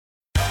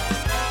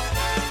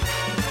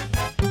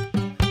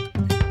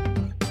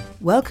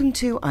Welcome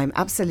to I'm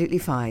Absolutely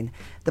Fine,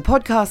 the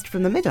podcast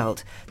from the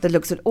Midult that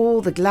looks at all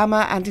the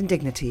glamour and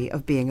indignity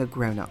of being a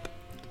grown-up.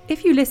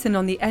 If you listen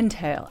on the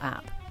Entale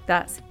app,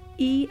 that's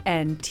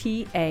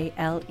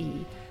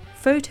ENTALE,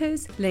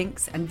 photos,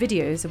 links and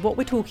videos of what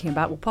we're talking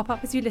about will pop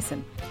up as you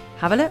listen.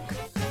 Have a look.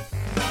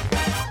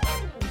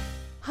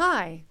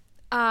 Hi,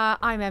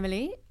 I'm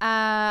Emily,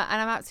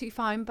 and I'm absolutely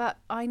fine, but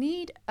I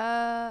need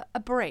a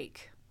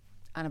break,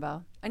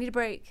 Annabelle. I need a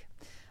break.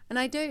 And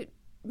I don't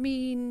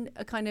mean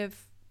a kind of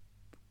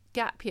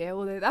gap year,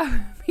 although that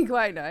would be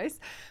quite nice,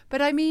 but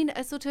I mean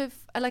a sort of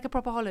like a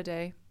proper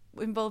holiday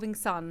involving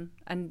sun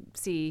and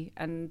sea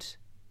and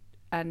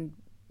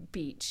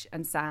beach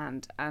and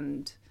sand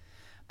and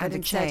a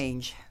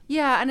change.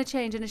 Yeah, and a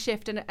change and a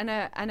shift and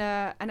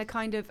a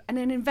kind of an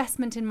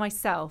investment in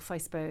myself, I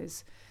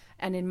suppose,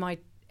 and in my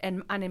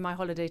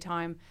holiday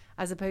time,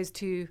 as opposed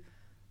to.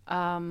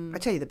 I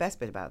tell you the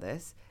best bit about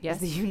this Yes.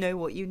 is that you know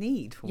what you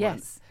need for Yes.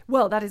 once.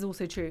 Well, that is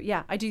also true.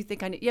 Yeah, I do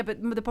think I need. Yeah,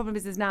 but the problem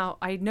is now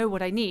I know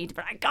what I need,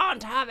 but I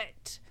can't have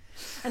it.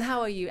 And how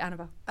are you,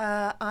 Annabelle?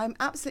 I'm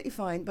absolutely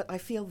fine, but I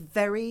feel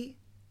very,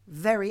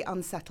 very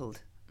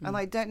unsettled. And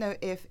I don't know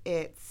if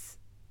it's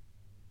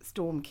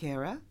Storm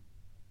Ciara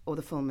or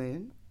the full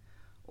moon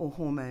or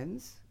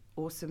hormones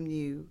or some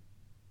new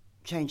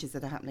changes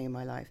that are happening in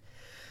my life.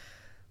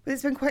 But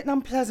it's been quite an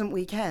unpleasant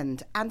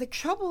weekend. And the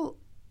trouble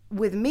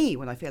with me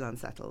when I feel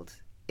unsettled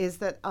is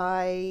that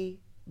I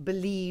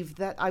believe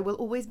that I will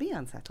always be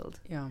unsettled.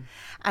 Yeah.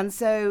 And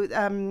so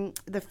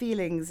the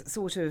feelings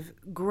sort of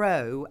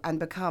grow and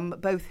become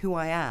both who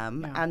I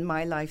am and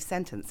my life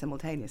sentence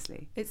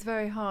simultaneously. It's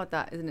very hard,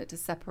 that, isn't it, to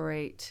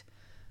separate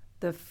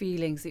the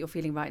feelings that you're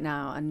feeling right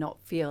now and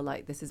not feel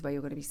like this is where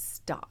you're going to be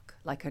stuck,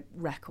 like a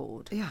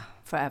record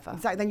forever.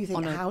 Exactly. Then you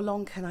think, how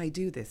long can I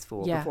do this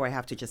for before I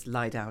have to just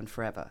lie down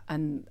forever?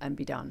 And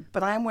be done.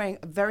 But I am wearing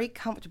a very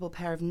comfortable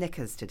pair of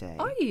knickers today.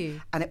 Are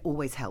you? And it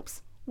always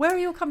helps. Where are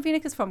your comfy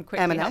knickers from?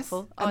 Quickly, M&S,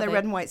 helpful. and they're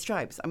red and white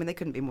stripes. I mean, they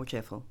couldn't be more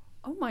cheerful.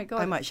 Oh my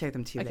God. I might show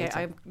them to you later.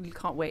 Okay, I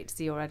can't wait to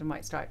see your red and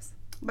white stripes.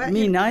 But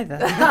Me neither.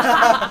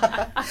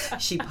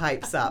 She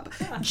pipes up.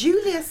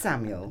 Julia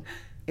Samuel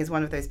is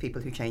one of those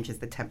people who changes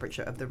the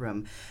temperature of the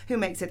room, who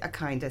makes it a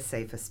kinder,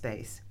 safer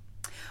space.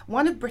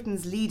 One of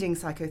Britain's leading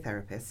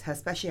psychotherapists, her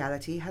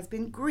speciality has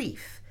been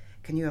grief.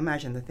 Can you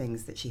imagine the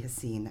things that she has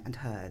seen and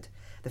heard,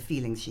 the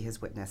feelings she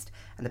has witnessed,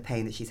 and the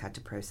pain that she's had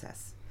to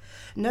process?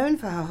 Known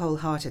for her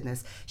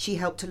wholeheartedness, she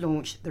helped to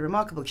launch the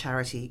remarkable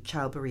charity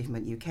Child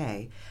Bereavement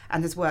UK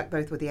and has worked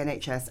both with the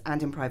NHS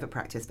and in private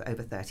practice for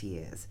over 30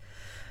 years.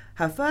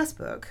 Her first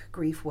book,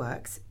 Grief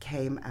Works,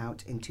 came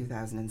out in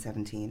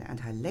 2017, and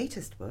her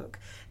latest book,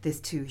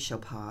 This Too Shall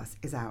Pass,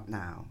 is out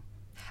now.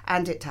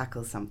 And it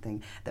tackles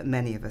something that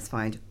many of us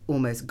find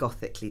almost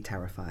gothically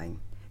terrifying: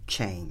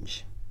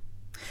 change.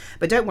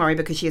 But don't worry,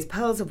 because she is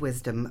pearls of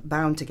wisdom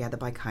bound together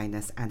by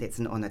kindness, and it's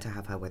an honour to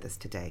have her with us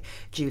today.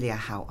 Julia,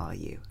 how are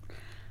you?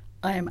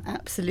 I am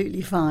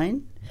absolutely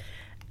fine.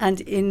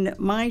 And in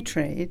my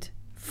trade,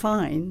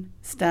 fine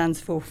stands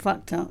for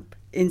fucked up,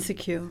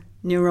 insecure,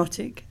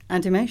 neurotic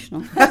and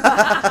emotional.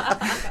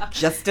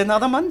 Just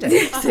another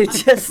Monday. So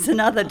just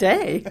another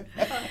day.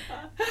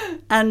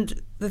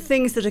 And the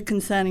things that are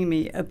concerning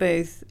me are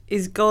both,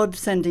 is God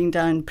sending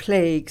down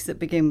plagues that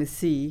begin with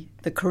C,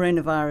 the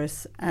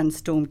coronavirus and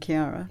Storm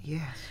Ciara?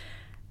 Yes.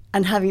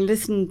 And having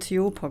listened to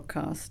your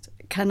podcast,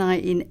 can I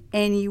in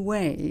any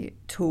way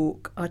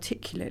talk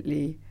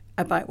articulately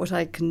about what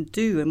I can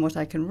do and what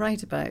I can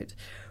write about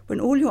when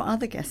all your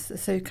other guests are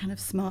so kind of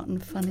smart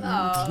and funny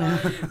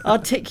and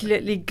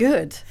articulately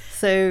good?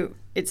 So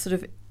it's sort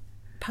of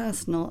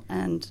personal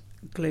and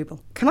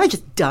global. Can I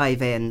just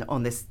dive in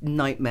on this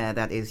nightmare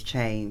that is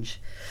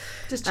change?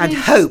 Does And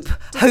change, hope.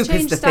 Does Hope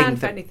change is the stand thing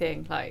for that-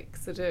 anything, like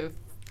sort of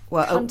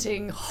Well,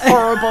 hunting,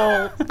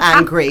 horrible,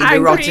 angry,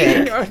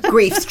 neurotic, Angry.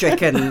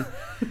 grief-stricken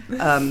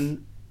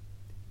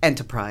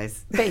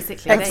enterprise.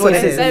 basically.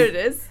 Exorcism. There it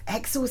is.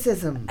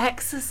 Exorcism.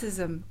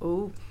 Exorcism.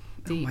 Oh,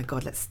 Oh deep. my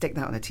God, let's stick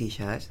that on a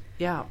T-shirt.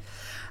 Yeah.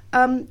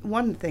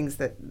 One of the things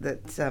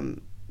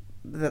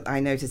that I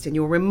noticed in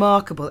your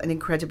remarkable and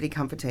incredibly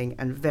comforting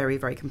and very,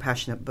 very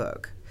compassionate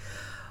book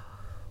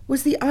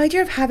was the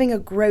idea of having a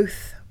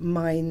growth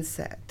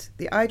mindset,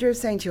 the idea of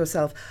saying to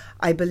yourself,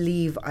 I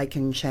believe I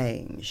can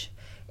change,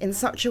 in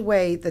such a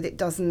way that it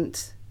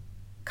doesn't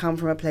come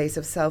from a place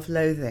of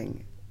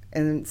self-loathing,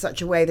 in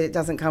such a way that it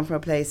doesn't come from a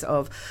place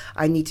of,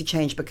 I need to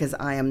change because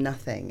I am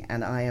nothing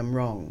and I am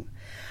wrong.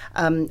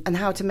 And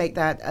how to make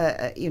that,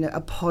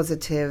 a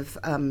positive,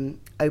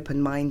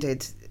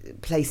 open-minded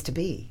place to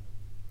be.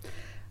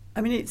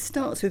 I mean, it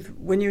starts with,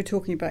 when you were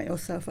talking about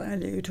yourself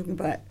earlier, you were talking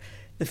about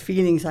the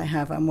feelings I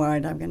have. I'm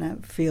worried I'm going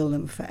to feel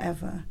them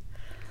forever.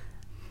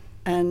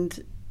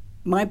 And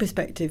my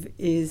perspective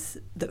is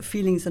that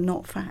feelings are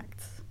not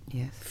facts.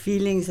 Yes.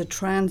 Feelings are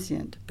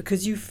transient.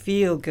 Because you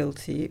feel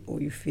guilty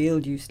or you feel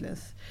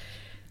useless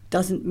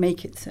doesn't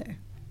make it so.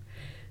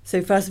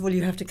 So first of all,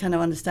 you have to kind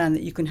of understand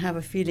that you can have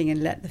a feeling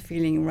and let the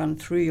feeling run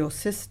through your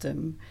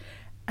system,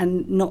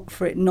 and not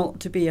for it not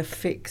to be a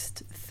fixed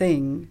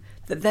thing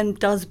that then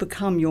does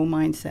become your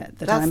mindset,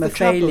 that That's I'm a the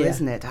trouble, failure.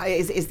 isn't it?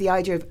 Is the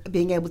idea of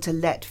being able to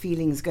let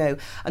feelings go,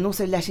 and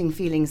also letting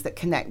feelings that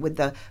connect with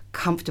the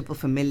comfortable,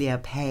 familiar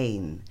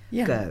pain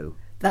go.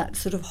 That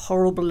sort of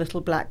horrible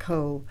little black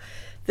hole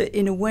that,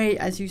 in a way,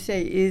 as you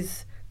say,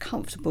 is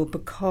comfortable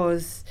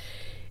because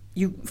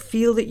you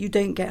feel that you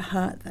don't get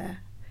hurt there.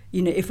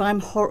 You know, if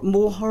I'm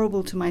more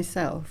horrible to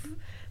myself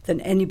than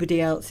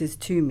anybody else is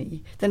to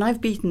me, then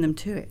I've beaten them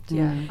to it.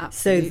 Yeah, So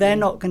absolutely. they're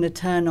not going to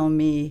turn on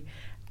me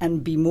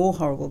and be more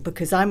horrible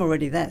because I'm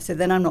already there. So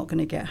then I'm not going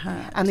to get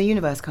hurt. And the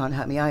universe can't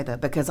hurt me either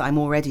because I'm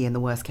already in the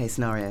worst case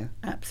scenario.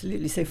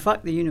 Absolutely. So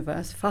fuck the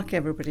universe, fuck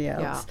everybody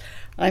else. Yeah.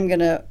 I'm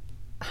going to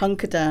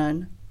hunker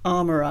down,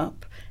 armour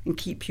up, and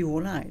keep you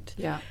all out.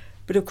 Yeah.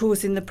 But of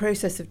course, in the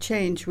process of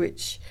change,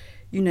 which,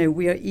 you know,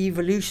 we are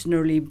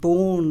evolutionarily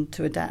born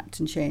to adapt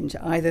and change,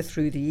 either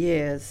through the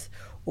years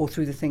or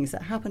through the things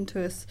that happen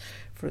to us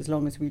for as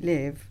long as we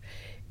live,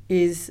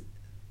 is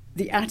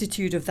the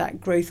attitude of that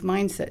growth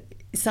mindset.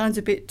 It sounds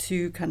a bit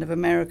too kind of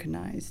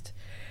Americanized,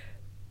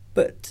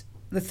 but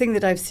the thing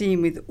that I've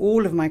seen with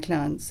all of my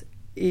clients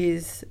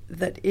is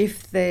that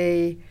if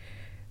they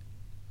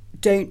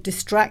don't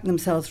distract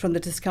themselves from the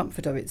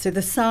discomfort of it. So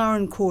the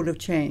siren call of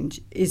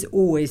change is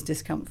always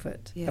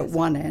discomfort at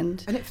one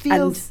end. And it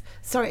feels,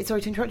 sorry to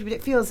interrupt you, but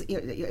it feels,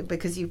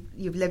 because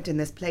you've lived in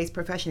this place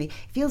professionally,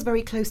 it feels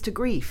very close to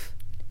grief.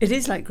 It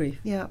is like grief.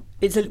 Yeah.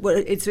 It's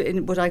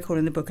in what I call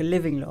in the book a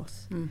living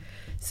loss.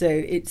 So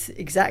it's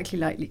exactly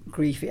like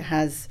grief. It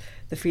has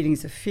the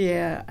feelings of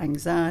fear,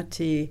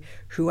 anxiety,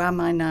 who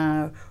am I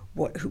now?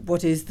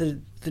 What is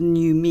the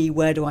new me?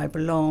 Where do I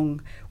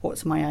belong?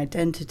 What's my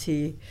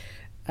identity?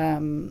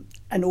 And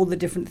all the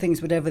different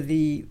things, whatever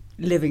the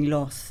living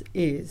loss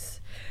is.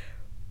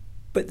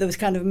 But the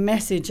kind of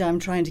message I'm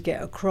trying to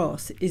get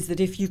across is that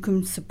if you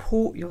can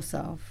support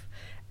yourself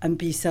and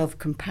be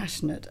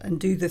self-compassionate and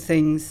do the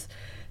things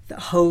that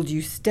hold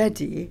you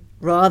steady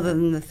rather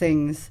than the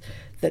things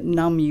that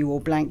numb you or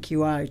blank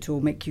you out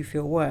or make you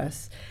feel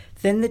worse,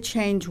 then the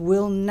change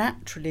will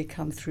naturally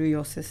come through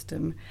your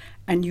system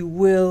and you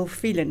will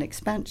feel an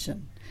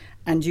expansion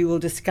and you will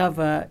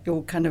discover,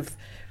 you'll kind of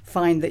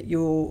find that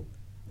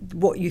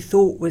what you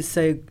thought was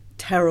so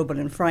terrible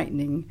and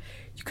frightening,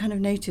 you kind of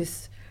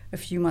notice a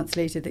few months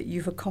later that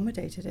you've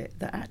accommodated it,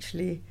 that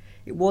actually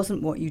it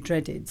wasn't what you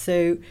dreaded.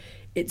 So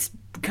it's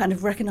kind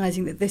of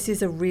recognizing that this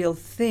is a real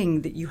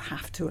thing that you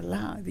have to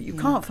allow, that you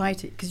can't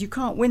fight it because you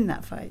can't win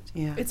that fight.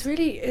 Yeah.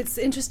 It's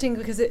interesting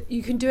because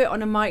you can do it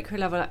on a micro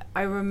level.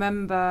 I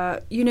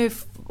remember, you know,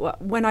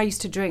 when I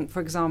used to drink, for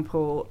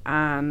example,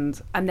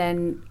 and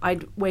then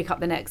I'd wake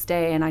up the next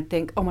day and I'd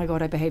think, oh my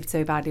God, I behaved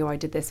so badly, or I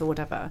did this or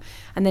whatever,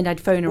 and then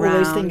I'd phone around.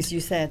 All those things you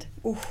said.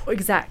 Oof.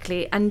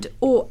 Exactly, and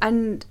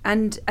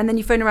then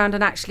you phone around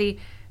and actually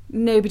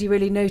nobody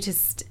really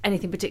noticed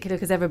anything particular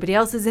because everybody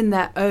else is in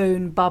their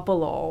own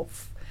bubble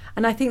of.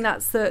 And I think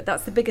that's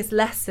the biggest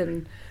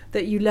lesson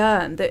that you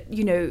learn, that,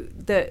 you know,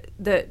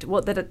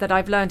 that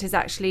I've learned is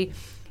actually,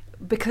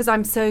 because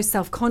I'm so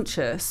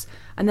self-conscious,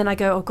 and then I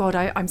go, oh God,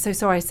 I'm so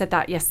sorry I said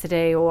that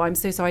yesterday, or I'm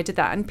so sorry I did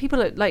that. And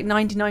people are like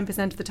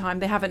 99% of the time,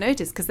 they haven't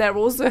noticed because they're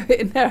also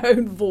in their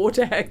own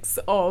vortex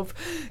of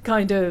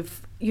kind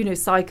of, you know,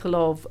 cycle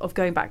of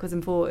going backwards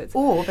and forwards.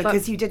 Or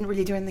because you didn't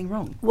really do anything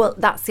wrong. Well,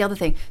 that's the other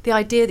thing. The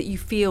idea that you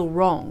feel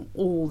wrong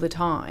all the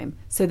time,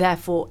 so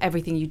therefore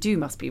everything you do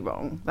must be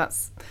wrong.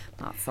 That's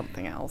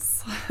something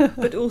else.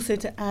 But also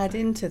to add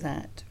into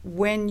that,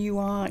 when you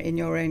are in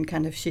your own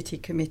kind of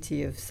shitty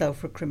committee of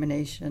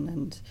self-recrimination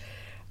and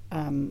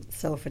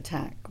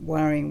self-attack,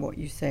 worrying what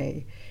you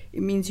say,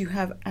 it means you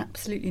have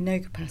absolutely no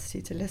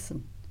capacity to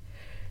listen.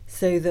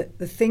 So that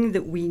the thing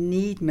that we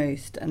need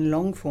most and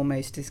long for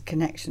most is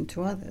connection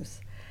to others.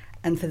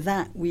 And for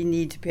that, we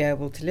need to be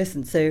able to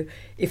listen. So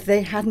if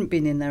they hadn't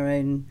been in their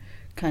own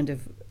kind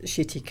of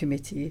shitty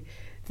committee,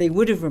 they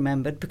would have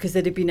remembered because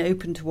they'd have been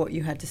open to what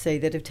you had to say,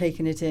 they'd have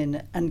taken it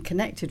in and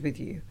connected with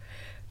you.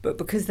 But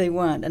because they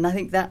weren't, and I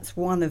think that's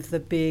one of the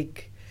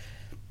big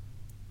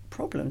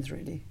problems,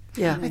 really.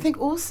 Yeah. I think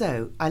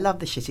also, I love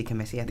the shitty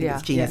committee. I think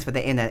it's genius for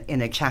the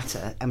inner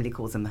chatter. Emily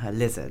calls them her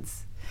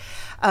lizards.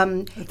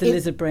 The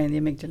lizard brain, the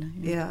amygdala.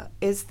 Yeah,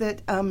 is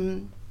that...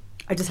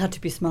 I just had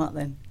to be smart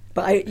then.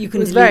 But you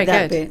can was delete very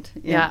that good.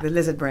 bit. Yeah. the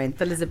lizard brain.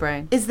 The lizard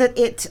brain. Is that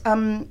it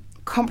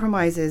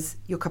compromises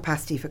your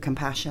capacity for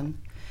compassion.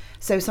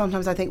 So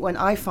sometimes I think when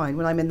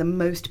I'm in the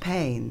most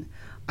pain,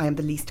 I am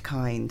the least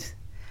kind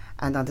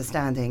and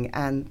understanding.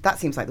 And that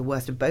seems like the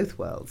worst of both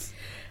worlds.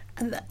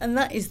 And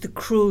that is the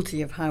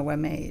cruelty of how we're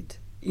made.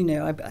 You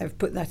know, I've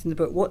put that in the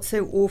book. What's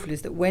so awful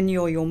is that when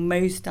you're your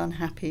most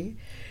unhappy,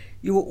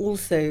 you're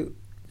also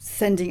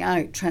sending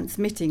out,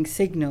 transmitting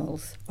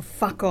signals of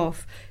fuck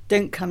off,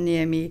 don't come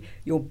near me,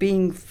 you're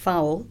being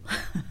foul.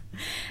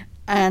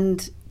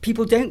 And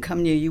people don't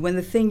come near you when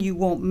the thing you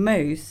want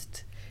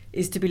most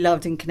is to be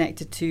loved and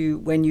connected to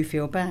when you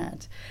feel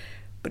bad.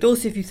 But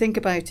also, if you think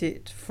about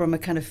it from a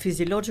kind of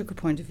physiological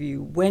point of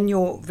view, when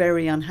you're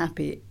very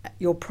unhappy,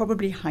 you're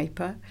probably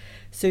hyper.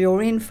 So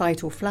you're in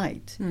fight or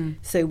flight.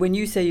 So when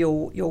you say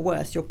you're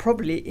worst, you're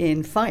probably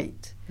in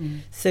fight.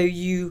 So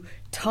you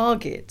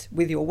target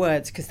with your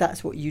words, because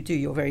that's what you do.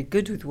 You're very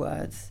good with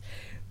words.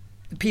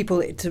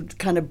 People to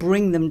kind of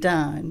bring them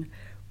down.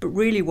 But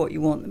really what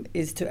you want them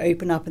is to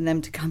open up and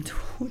them to come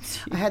towards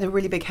you. I had a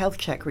really big health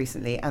check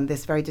recently, and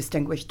this very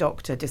distinguished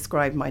doctor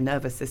described my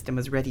nervous system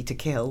as ready to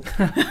kill.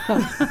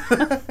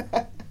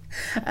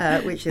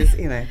 Which is,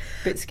 a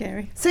bit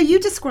scary. So you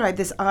describe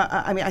this,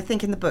 I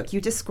think in the book,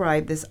 you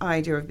describe this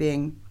idea of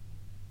being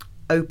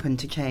open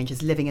to change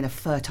as living in a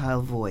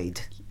fertile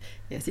void.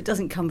 Yes, it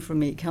doesn't come from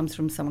me. It comes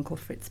from someone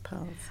called Fritz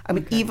Perls. I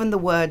mean, even the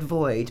word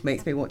void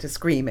makes me want to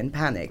scream in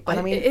panic. But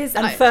I mean, it is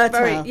and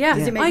fertile. Yeah.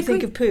 Does it make you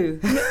think of poo?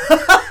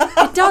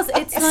 It does.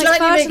 It's like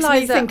slightly fertilizer.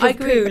 makes me think I of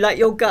agree. poo, like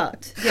your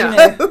gut.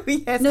 Yeah.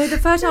 Yes. No, the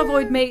fertile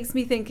void makes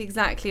me think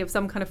exactly of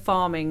some kind of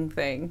farming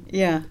thing.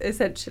 Yeah.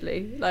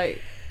 Essentially,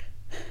 like.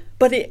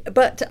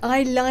 But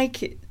I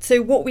like it.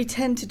 So what we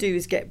tend to do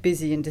is get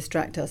busy and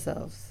distract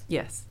ourselves.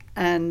 Yes.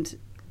 And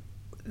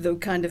the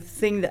kind of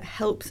thing that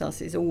helps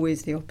us is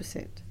always the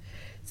opposite.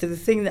 So the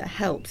thing that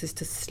helps is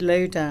to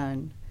slow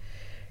down,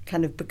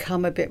 kind of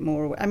become a bit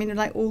more aware. I mean,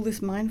 like all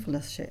this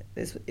mindfulness shit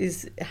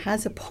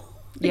has a point.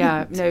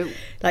 Yeah, no.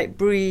 Like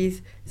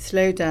breathe,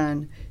 slow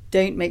down,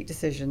 don't make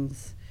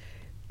decisions,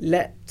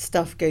 let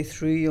stuff go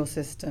through your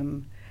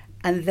system,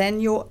 and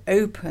then you're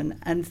open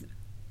and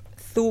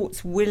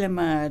thoughts will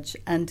emerge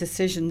and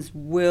decisions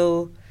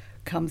will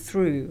come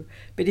through.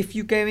 But if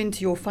you go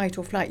into your fight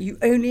or flight, you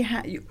only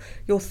have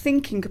your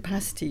thinking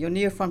capacity, your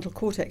neofrontal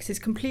cortex is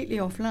completely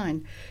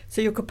offline.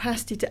 So your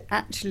capacity to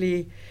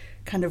actually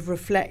kind of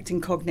reflect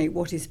and cognate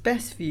what is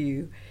best for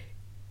you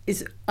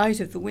is out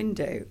of the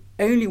window.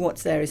 Only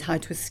what's there is how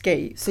to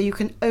escape. So you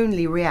can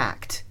only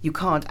react. You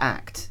can't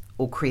act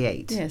or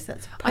create. Yes,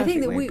 that's a perfect I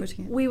think that way of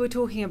putting it. we were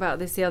talking about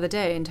this the other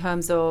day in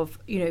terms of,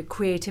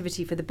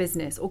 creativity for the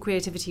business or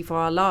creativity for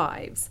our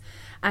lives,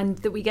 and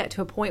that we get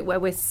to a point where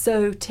we're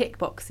so tick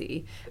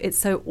boxy. It's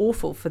so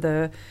awful for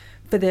the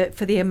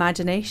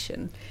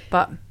imagination.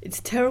 But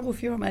it's terrible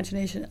for your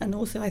imagination, and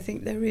also I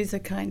think there is a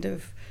kind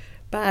of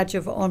badge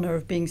of honour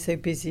of being so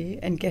busy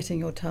and getting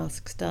your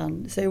tasks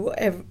done. So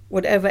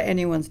whatever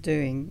anyone's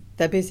doing,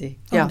 they're busy.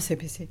 Yeah. I'm so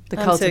busy. The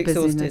I'm cult so of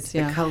exhausted. busyness,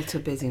 yeah. The cult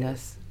of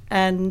busyness.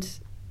 And,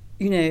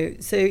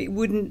 so it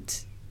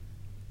wouldn't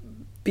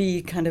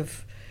be kind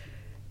of,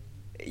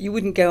 you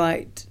wouldn't go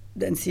out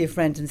and see a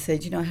friend and say,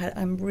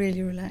 I'm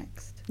really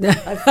relaxed.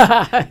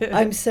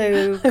 I'm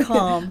so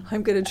calm.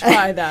 I'm going to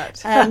try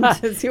that.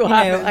 And, See what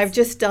happens. I've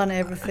just done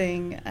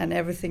everything and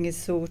everything is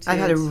sorted. I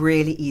had a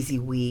really easy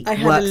week. I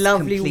had Work's a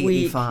lovely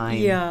completely week. Fine.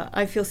 Yeah,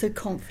 I feel so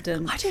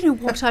confident. I don't know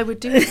what I would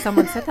do if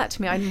someone said that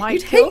to me. I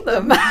might kill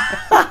them.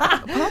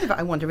 Part of it,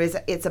 I wonder, is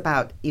it's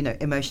about,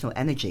 emotional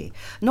energy.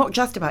 Not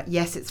just about,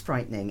 yes, it's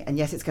frightening, and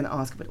yes, it's going to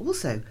ask, but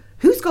also,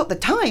 who's got the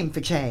time for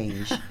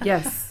change?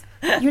 Yes.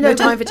 No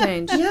time for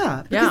change.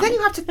 Yeah, because then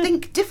you have to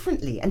think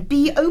differently and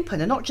be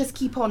open and not just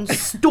keep on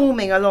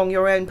storming along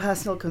your own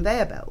personal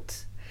conveyor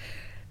belt.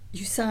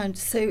 You sound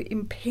so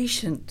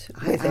impatient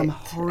I with am it.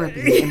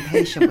 horribly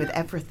impatient with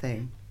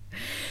everything.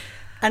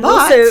 And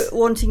But- also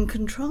wanting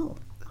control,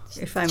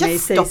 if I may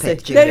Just say stop so.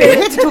 it, Julie. We're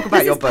here to talk about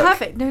This your is book.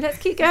 perfect. No, let's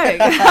keep going.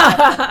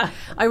 I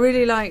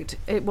really liked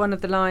one of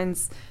the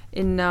lines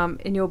in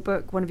your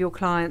book, one of your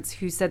clients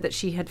who said that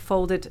she had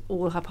folded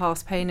all her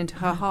past pain into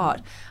her heart.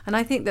 And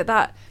I think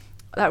that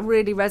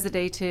really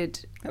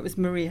resonated. That was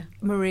Maria,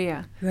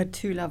 who had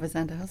 2 lovers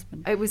and a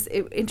husband. It was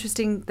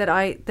interesting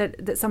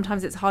that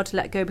sometimes it's hard to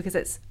let go because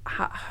it's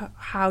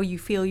how you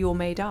feel you're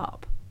made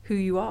up, who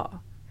you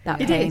are.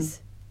 That It pain. is.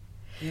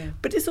 Yeah.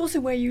 But it's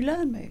also where you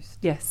learn most.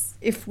 Yes.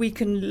 If we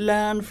can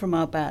learn from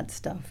our bad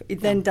stuff,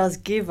 it then does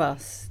give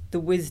us the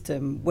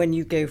wisdom when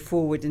you go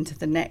forward into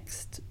the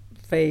next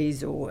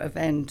phase or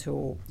event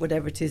or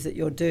whatever it is that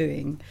you're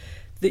doing,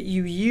 that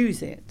you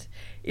use it.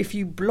 If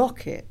you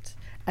block it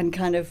and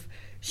kind of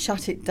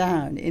shut it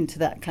down into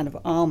that kind of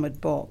armoured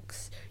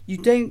box, you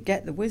don't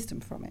get the wisdom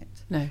from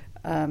it. No.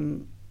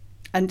 And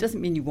it doesn't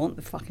mean you want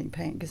the fucking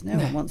pain, because no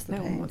one wants the No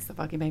pain. one wants the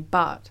fucking pain.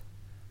 But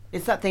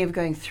It's that thing of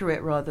going through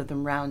it rather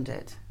than round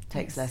it.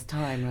 Takes less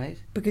time, right?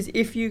 Because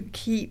if you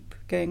keep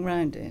going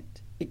round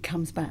it, it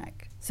comes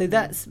back. So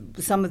that's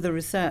some of the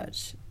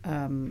research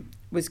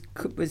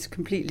was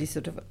completely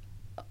sort of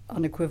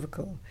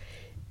unequivocal,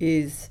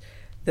 is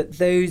that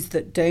those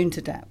that don't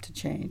adapt to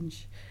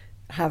change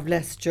have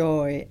less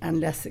joy and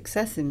less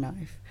success in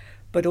life.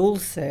 But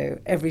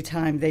also, every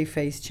time they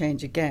face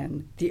change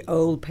again, the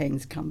old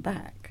pains come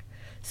back.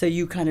 So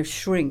you kind of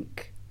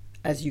shrink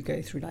as you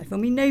go through life.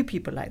 And we know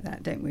people like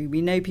that, don't we?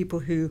 We know people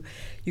who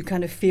you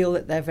kind of feel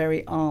that they're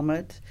very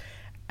armoured,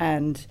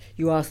 and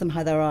you ask them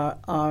how they are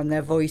and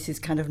their voice is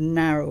kind of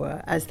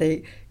narrower as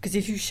they... Because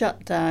if you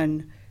shut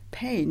down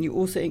pain, you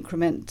also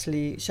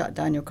incrementally shut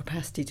down your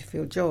capacity to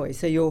feel joy.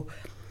 So your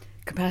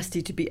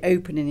capacity to be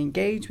open and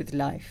engage with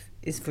life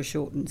is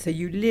foreshortened. So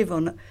you live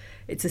on...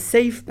 It's a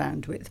safe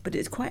bandwidth, but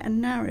it's quite a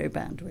narrow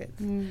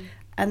bandwidth.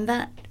 And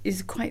that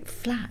is quite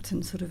flat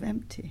and sort of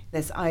empty.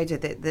 This idea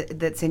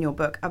that's in your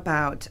book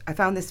about, I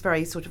found this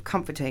very sort of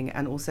comforting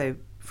and also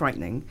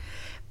frightening,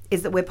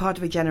 is that we're part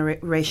of a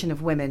generation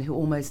of women who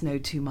almost know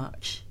too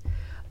much,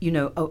 you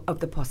know,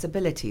 of the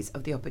possibilities,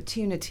 of the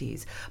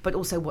opportunities, but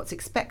also what's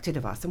expected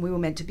of us. And we were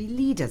meant to be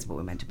leaders, but we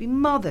were meant to be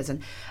mothers,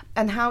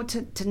 and how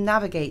to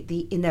navigate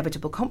the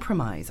inevitable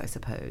compromise, I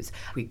suppose.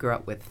 We grew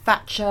up with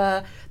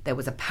Thatcher. There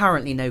was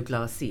apparently no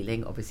glass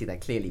ceiling. Obviously, there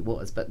clearly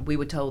was, but we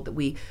were told that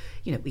we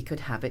could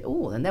have it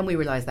all. And then we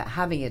realised that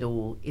having it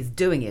all is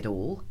doing it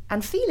all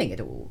and feeling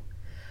it all,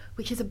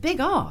 which is a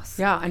big ask.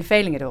 Yeah, and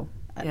failing it all.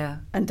 Yeah.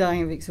 And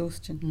dying of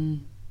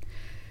exhaustion.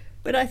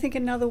 But I think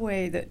another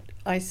way that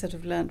I sort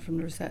of learnt from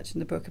the research in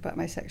the book about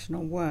my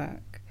sectional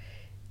work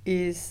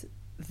is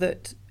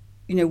that,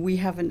 you know, we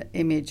have an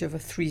image of a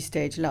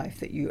 3-stage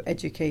life, that you're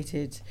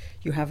educated,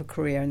 you have a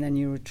career, and then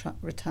you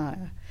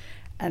retire.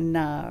 And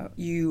now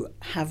you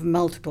have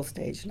multiple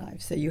stage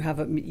lives. So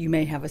you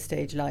may have a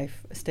stage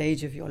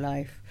of your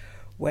life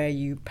where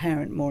you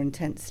parent more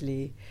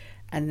intensely,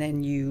 and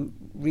then you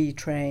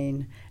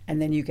retrain, and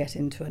then you get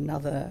into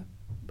another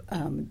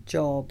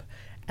job,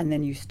 and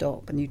then you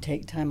stop and you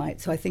take time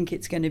out. So I think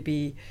it's going to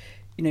be,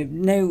 you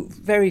know,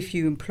 very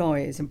few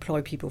employers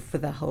employ people for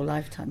their whole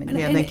lifetime. And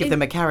then give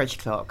them a carriage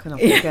clock and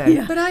off you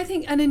go. But I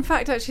think, and in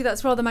fact, actually,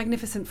 that's rather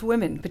magnificent for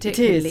women,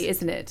 particularly,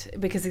 isn't it?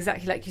 Because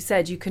exactly like you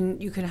said, you can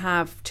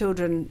have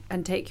children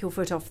and take your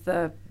foot off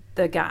the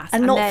gas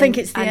and not think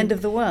it's the end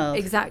of the world.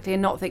 Exactly,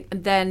 and not think,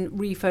 and then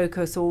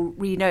refocus or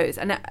re-nose.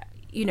 And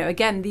you know,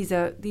 again, these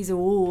are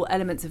all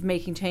elements of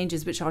making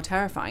changes which are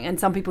terrifying, and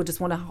some people just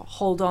want to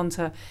hold on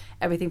to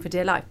everything for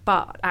dear life.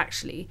 But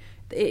actually,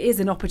 it is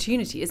an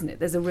opportunity, isn't it?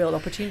 There's a real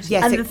opportunity.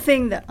 Yes, and the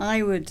thing that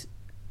I would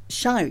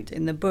shout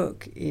in the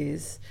book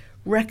is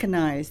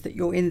recognise that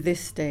you're in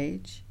this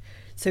stage.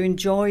 So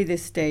enjoy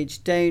this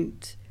stage.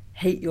 Don't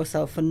hate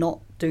yourself for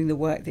not doing the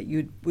work that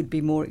would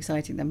be more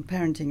exciting than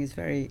parenting. Is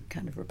very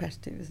kind of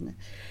repetitive, isn't it?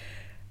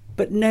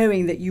 But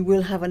knowing that you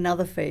will have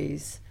another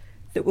phase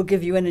that will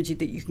give you energy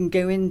that you can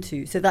go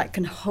into, so that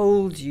can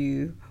hold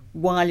you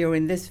while you're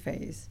in this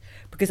phase.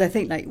 Because I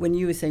think, like when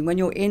you were saying, when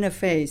you're in a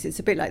phase, it's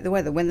a bit like the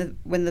weather.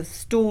 When the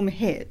storm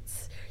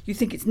hits, you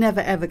think it's never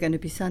ever going to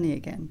be sunny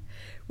again.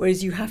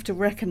 Whereas you have to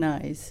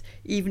recognise,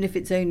 even if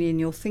it's only in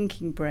your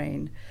thinking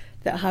brain,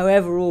 that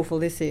however awful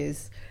this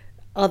is,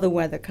 other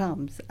weather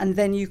comes, and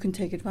then you can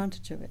take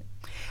advantage of it.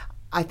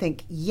 I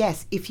think,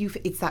 yes,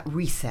 it's that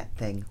reset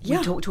thing. Yeah.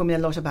 We talk to women a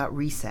lot about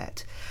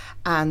reset,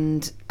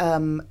 and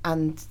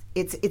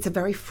it's a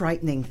very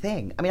frightening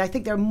thing. I mean, I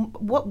think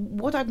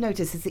what I've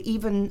noticed is that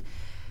even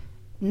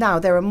now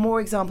there are more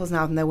examples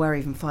now than there were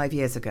even 5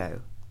 years ago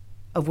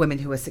of women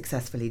who are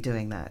successfully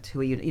doing that,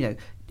 who are, you know,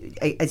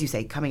 as you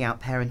say, coming out,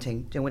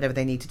 parenting, doing whatever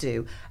they need to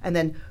do, and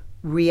then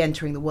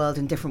re-entering the world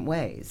in different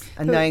ways,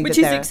 and knowing which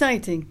that is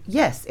exciting.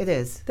 Yes, it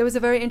is. There was a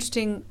very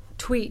interesting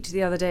tweet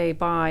the other day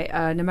by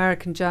an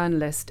American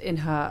journalist in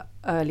her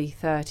early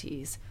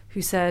 30s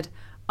who said,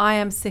 I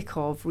am sick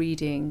of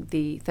reading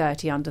the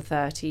 30 under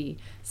 30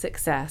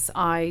 success.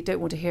 I don't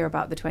want to hear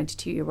about the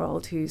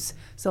 22-year-old who's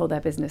sold their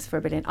business for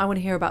 $1 billion. I want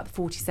to hear about the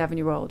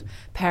 47-year-old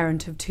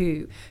parent of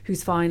 2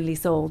 who's finally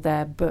sold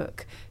their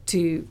book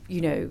to,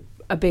 you know,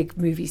 a big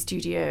movie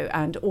studio,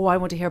 or I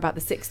want to hear about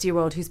the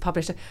 60-year-old who's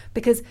published,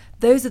 because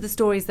those are the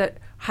stories that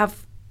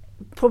have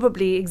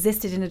probably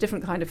existed in a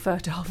different kind of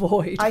fertile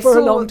void for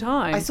a long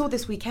time. I saw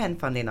this weekend,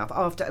 funnily enough,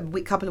 after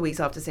a couple of weeks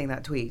after seeing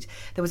that tweet,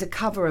 there was a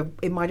cover of,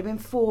 it might have been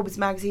Forbes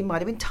magazine, might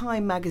have been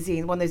Time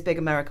magazine, one of those big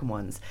American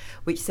ones,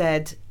 which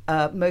said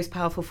most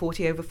powerful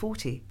 40 over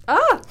 40.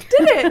 Ah,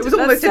 did it? It was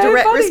almost a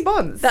direct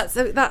response. That's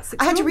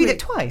I had to read it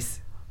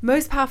twice.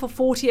 Most powerful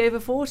 40 over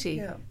 40.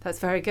 Yeah. That's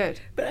very good.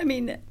 But I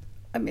mean,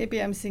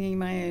 maybe I'm singing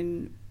my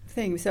own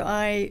thing. So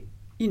I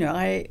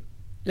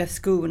left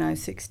school when I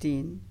was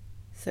 16.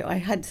 So I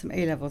had some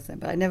A-levels then,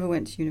 but I never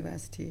went to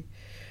university.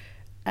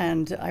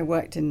 And I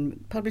worked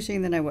in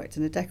publishing, then I worked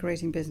in a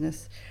decorating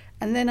business.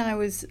 And then I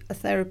was a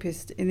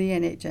therapist in the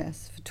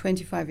NHS for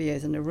 25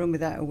 years in a room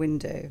without a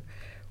window,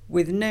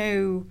 with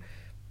no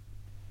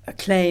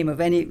acclaim of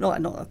any,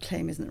 not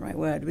acclaim isn't the right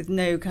word, with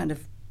no kind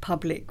of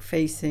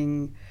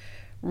public-facing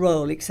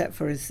role, except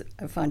for as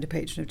a founder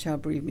patron of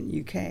Child Bereavement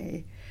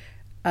UK.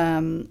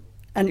 And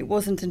it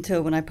wasn't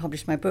until when I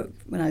published my book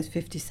when I was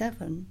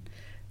 57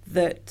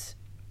 that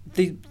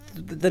the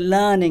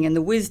learning and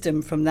the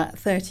wisdom from that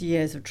 30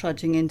 years of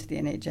trudging into the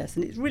NHS,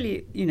 and it's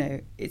really, you know,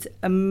 it's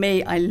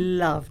amazing. I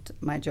loved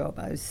my job.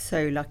 I was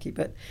so lucky,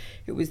 but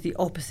it was the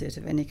opposite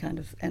of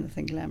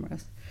anything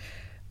glamorous.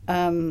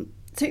 So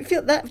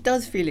that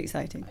does feel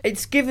exciting.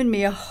 It's given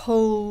me a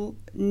whole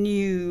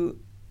new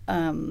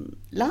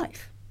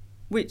life,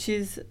 which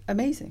is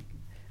amazing.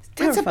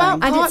 It's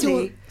about And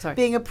partly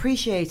being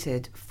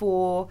appreciated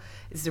for,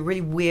 this is a really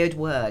weird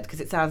word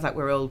because it sounds like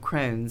we're old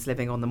crones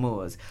living on the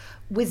moors,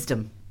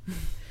 wisdom.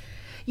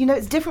 You know,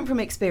 it's different from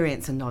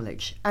experience and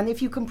knowledge. And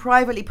if you can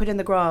privately put in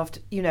the graft,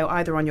 you know,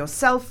 either on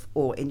yourself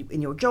or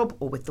in your job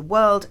or with the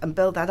world and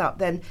build that up,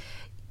 then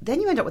then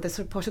you end up with a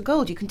sort of pot of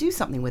gold. You can do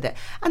something with it.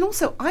 And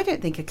also, I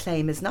don't think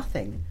acclaim is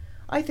nothing.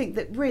 I think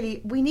that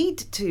really we need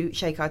to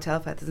shake our tail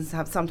feathers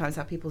and sometimes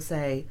have people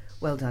say,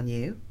 well done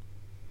you.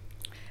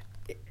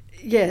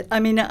 Yeah, I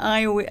mean,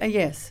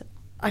 yes,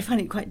 I find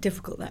it quite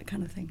difficult, that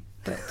kind of thing.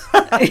 But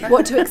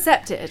what, to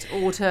accept it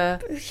or to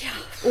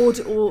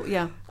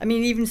I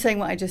mean, even saying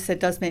what I just said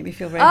does make me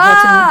feel very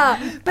hot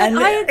and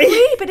I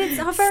agree, but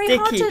it's very sticky.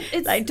 hard to,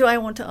 it's like, do I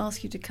want to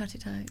ask you to cut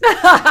it out?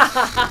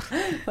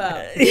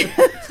 well,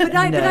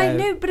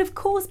 but of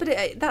course,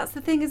 that's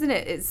the thing, isn't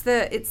it? It's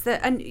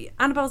the and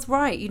Annabelle's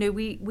right, you know,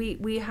 we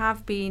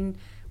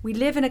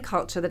live in a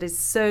culture that is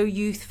so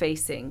youth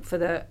facing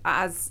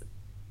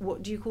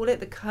what do you call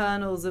it? The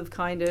kernels of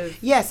kind of...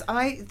 Yes,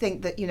 I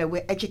think that, you know,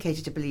 we're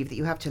educated to believe that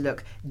you have to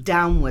look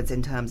downwards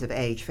in terms of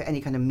age for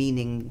any kind of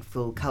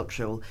meaningful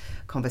cultural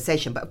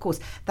conversation. But of course,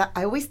 that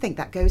I always think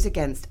that goes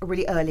against a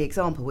really early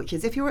example, which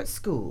is if you're at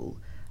school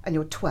and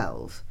you're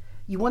 12,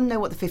 you want to know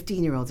what the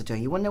 15-year-olds are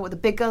doing. You want to know what the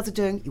big girls are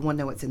doing. You want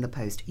to know what's in the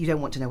Post. You don't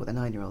want to know what the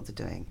 9-year-olds are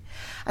doing.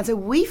 And so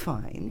we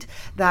find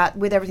that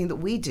with everything that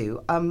we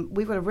do,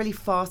 we've got a really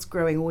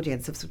fast-growing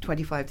audience of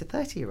 25 to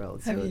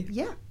 30-year-olds.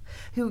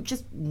 Who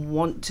just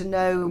want to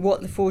know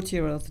what the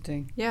 40-year-olds are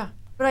doing. Yeah.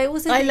 But I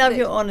also love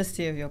your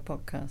honesty of your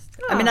podcast.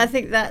 I mean, I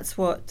think that's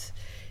what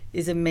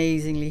is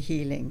amazingly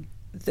healing,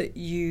 that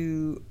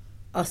you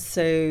are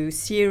so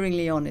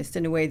searingly honest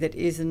in a way that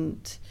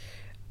isn't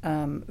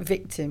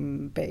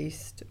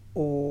victim-based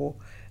or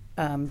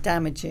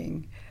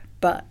damaging,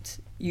 but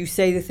you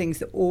say the things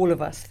that all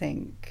of us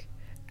think.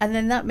 And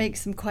then that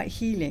makes them quite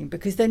healing,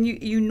 because then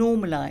you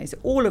normalise.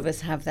 All of us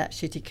have that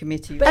shitty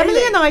committee. But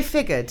Emily and I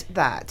figured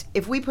that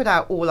if we put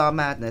out all our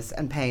madness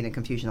and pain and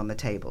confusion on the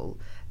table,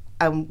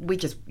 we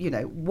just, you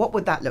know, what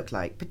would that look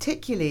like?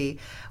 Particularly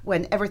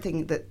when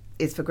everything that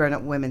is for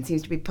grown-up women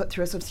seems to be put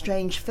through a sort of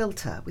strange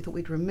filter. We thought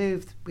we'd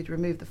remove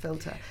the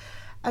filter.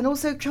 And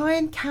also try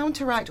and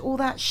counteract all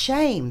that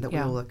shame that we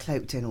all are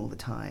cloaked in all the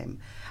time.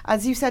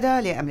 As you said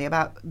earlier, Emily,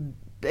 about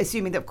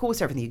assuming that, of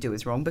course, everything you do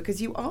is wrong because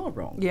you are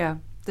wrong. Yeah.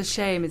 The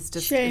shame is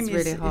just it's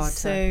really hard. Is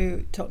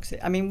so toxic.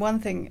 I mean, one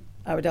thing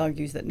I would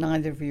argue is that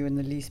neither of you are in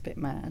the least bit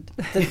mad.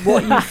 That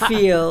what you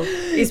feel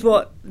is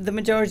what the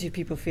majority of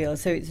people feel,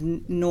 so it's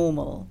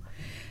normal.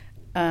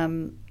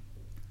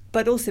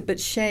 But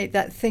shame,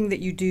 that thing that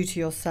you do to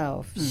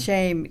yourself,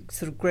 shame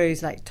sort of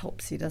grows like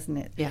Topsy, doesn't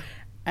it? Yeah.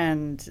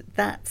 And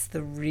that's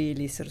the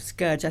really sort of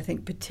scourge, I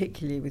think,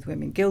 particularly with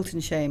women. Guilt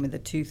and shame are the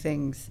two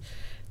things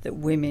that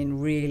women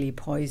really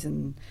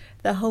poison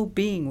their whole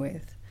being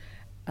with.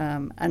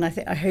 And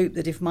I hope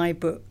that if my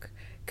book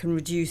can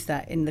reduce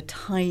that in the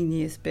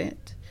tiniest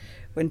bit,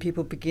 when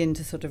people begin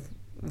to sort of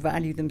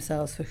value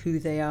themselves for who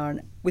they are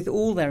and with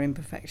all their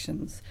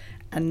imperfections,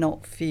 and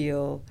not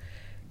feel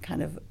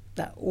kind of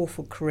that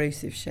awful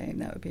corrosive shame,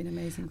 that would be an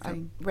amazing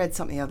thing. I read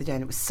something the other day,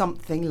 and it was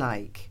something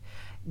like,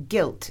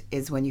 guilt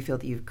is when you feel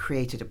that you've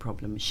created a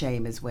problem.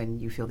 Shame is when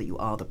you feel that you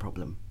are the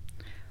problem.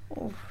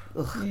 Oh,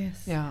 ugh.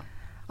 Yes. Yeah.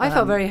 I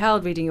felt very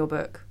held reading your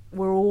book.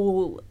 We're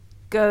all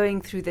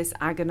going through this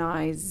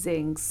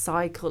agonizing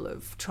cycle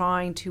of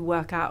trying to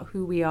work out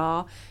who we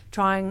are,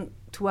 trying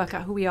to work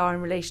out who we are in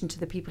relation to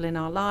the people in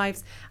our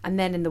lives and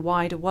then in the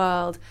wider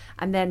world,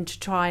 and then to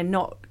try and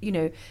not, you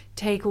know,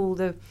 take all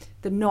the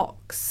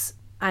knocks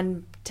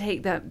and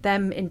take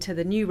them into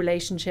the new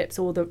relationships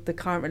or the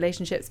current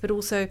relationships, but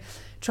also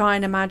try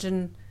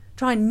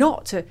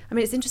not to. I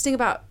mean, it's interesting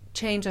about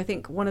change. I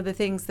think one of the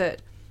things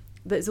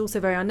that's also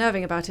very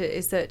unnerving about it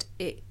is that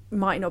it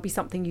might not be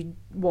something you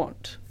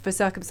want for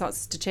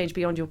circumstances to change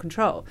beyond your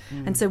control.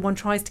 And so one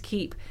tries to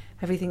keep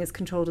everything as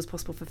controlled as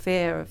possible for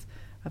fear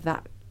of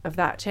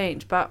that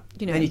change. But,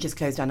 you know... And you just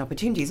close down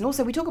opportunities. And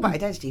also we talk about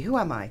identity. Who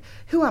am I?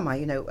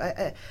 You know?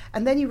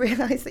 And then you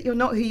realise that you're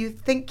not who you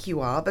think you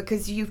are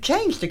because you've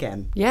changed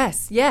again.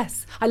 Yes.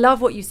 I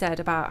love what you said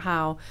about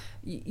how,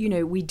 you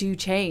know, we do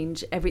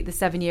change. The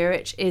 7-year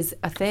itch is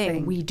a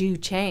thing. We do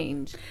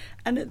change.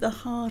 And at the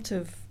heart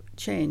of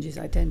change is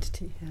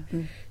identity.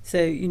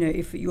 So, you know,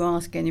 if you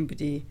ask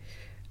anybody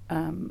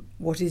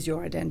what is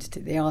your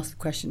identity, they ask the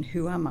question,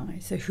 who am I?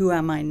 So who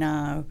am I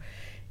now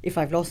if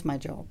I've lost my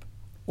job,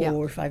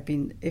 or if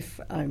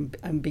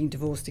I'm being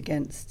divorced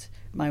against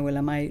my will?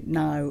 Am I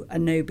now a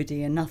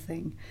nobody, a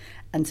nothing?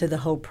 And so the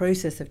whole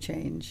process of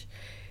change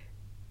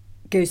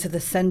goes to the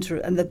centre,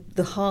 and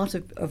the heart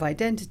of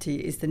identity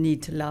is the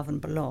need to love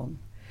and belong,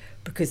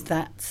 because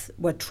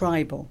we're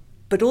tribal.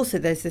 But also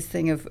there's this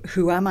thing of,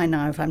 who am I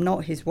now if I'm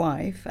not his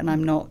wife and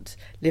I'm not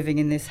living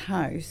in this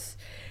house?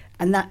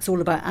 And that's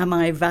all about, am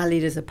I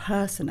valued as a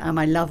person? Am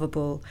I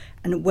lovable?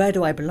 And where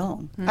do I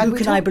belong? Who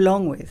can I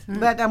belong with?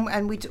 But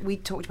and we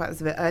talked about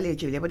this a bit earlier,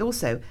 Julia, but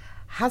also,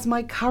 has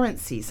my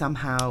currency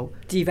somehow...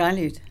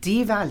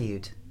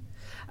 Devalued.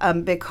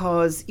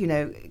 Because, you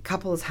know,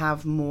 couples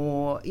have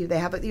more, they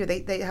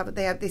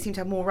seem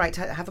to have more right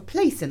to have a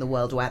place in the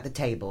world, or at the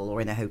table,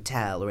 or in a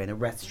hotel, or in a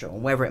restaurant,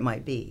 wherever it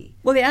might be.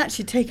 Well, they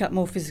actually take up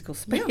more physical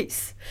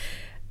space. Yeah.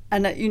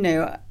 And, you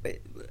know,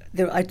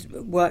 I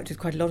worked with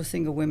quite a lot of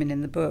single women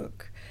in the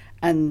book,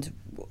 and,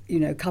 you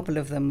know, a couple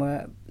of them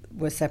were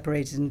were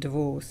separated and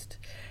divorced.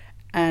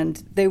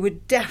 And they were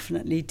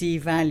definitely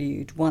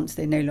devalued once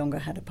they no longer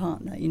had a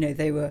partner. You know,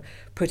 they were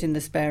put in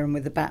the spare room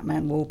with the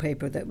Batman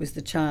wallpaper that was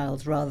the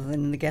child's rather than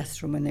in the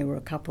guest room when they were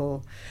a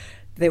couple.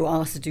 They were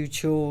asked to do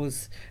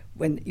chores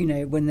when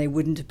they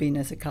wouldn't have been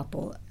as a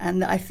couple.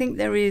 And I think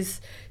there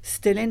is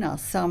still in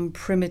us some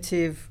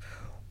primitive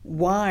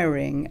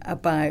wiring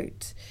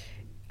about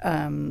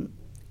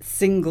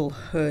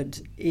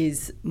singlehood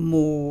is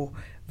more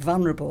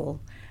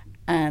vulnerable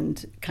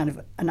and kind of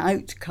an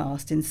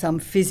outcast in some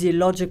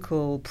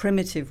physiological,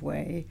 primitive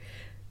way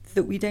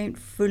that we don't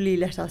fully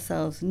let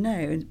ourselves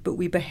know, but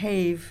we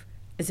behave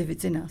as if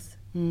it's in us.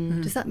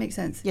 Does that make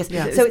sense? Yes.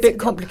 Yeah. So So it's a bit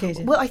it's-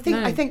 complicated. Well, I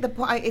think the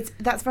point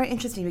that's very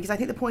interesting, because I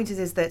think the point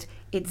is that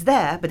it's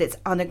there, but it's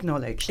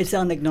unacknowledged. It's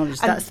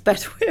unacknowledged. And- That's a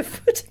better way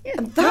of putting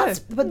it.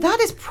 But that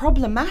is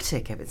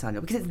problematic if it's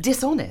unacknowledged, because it's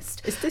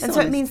dishonest. It's And so it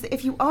dishonest. means that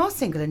if you are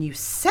single and you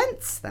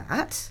sense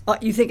that,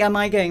 You think, am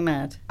I going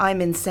mad?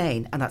 I'm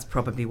insane, and that's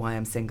probably why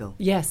I'm single.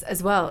 Yes,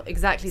 as well,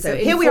 exactly. So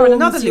it here we are in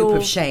another informs loop your-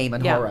 of shame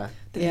and horror.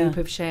 The Yeah. loop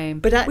of shame.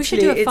 But we should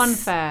actually do a fun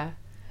it's- fair.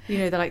 You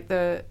know,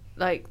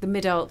 the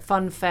mid-adult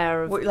fun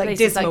fair of Like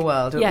places Dismal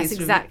World. Or at Yes,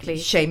 least exactly.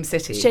 Shame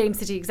City. Shame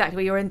City, exactly.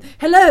 Where you're in.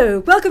 Hello,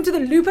 welcome to the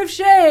loop of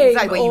shame.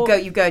 Exactly, where Or-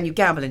 you go and you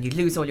gamble and you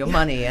lose all your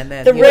money, and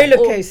then The you know, roller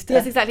or- coaster.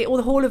 Yes, exactly. Or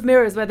the Hall of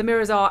Mirrors, where the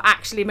mirrors are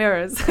actually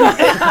mirrors. So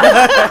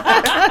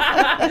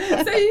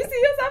you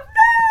see yourself.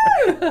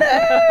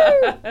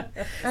 No.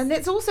 And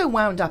it's also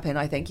wound up in,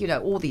 I think, you know,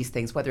 all these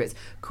things, whether it's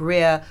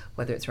career,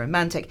 whether it's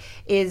romantic,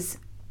 is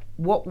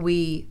what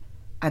we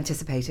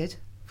anticipated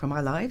from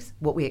our lives,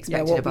 what we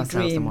expected what of we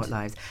ourselves and dreamed. what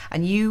lives.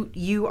 And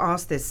you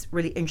asked this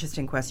really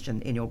interesting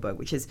question in your book,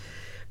 which is,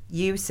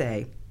 you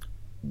say,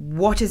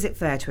 what is it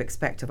fair to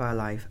expect of our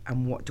life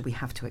and what do we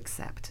have to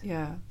accept?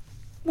 Yeah.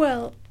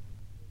 Well,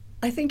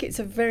 I think it's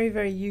a very,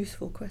 very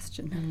useful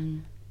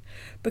question.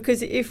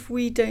 Because if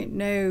we don't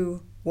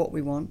know what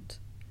we want,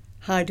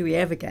 how do we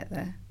ever get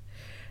there?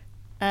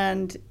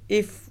 And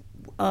if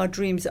our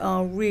dreams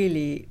are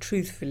really,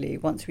 truthfully,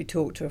 once we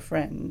talk to a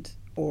friend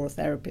or a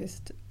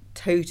therapist,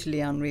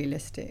 totally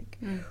unrealistic,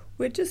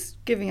 we're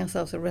just giving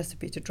ourselves a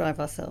recipe to drive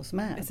ourselves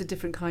mad. It's a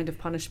different kind of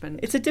punishment.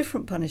 It's a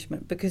different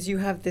punishment because you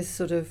have this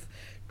sort of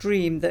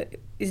dream that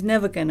is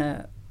never going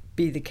to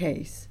be the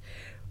case.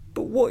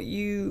 But what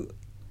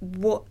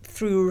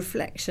through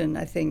reflection,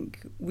 I think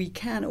we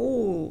can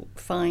all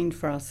find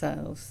for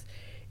ourselves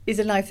is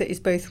a life that is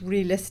both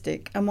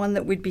realistic and one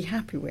that we'd be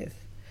happy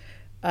with,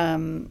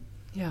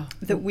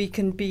 that we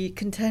can be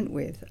content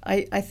with.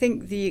 I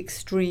think the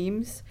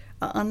extremes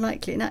are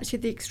unlikely, and actually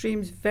the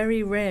extremes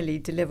very rarely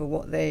deliver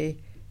what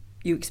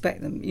you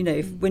expect them. You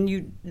know, when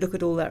you look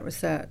at all that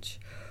research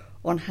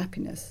on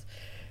happiness,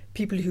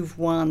 people who've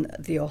won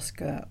the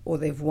Oscar or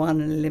they've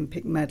won an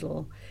Olympic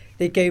medal,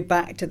 they go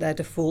back to their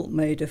default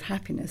mode of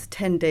happiness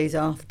 10 days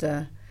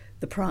after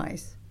the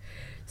prize.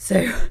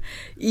 So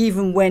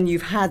even when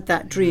you've had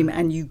that dream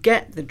and you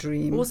get the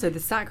dream... Also, the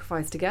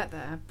sacrifice to get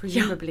there,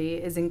 presumably,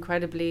 is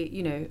incredibly,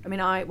 you know... I mean,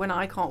 when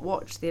I can't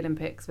watch the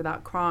Olympics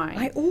without crying...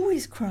 I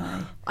always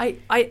cry.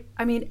 I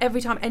mean,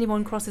 every time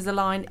anyone crosses a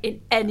line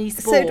in any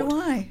sport... So do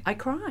I. I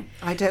cry.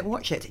 I don't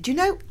watch it. Do you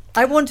know...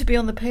 I want to be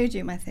on the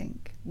podium, I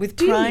think, with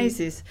Do you?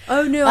 prizes.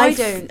 Oh, no, I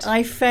don't.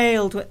 I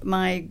failed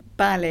my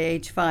ballet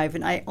age 5,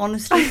 and I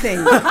honestly think...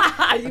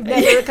 You've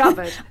never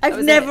recovered.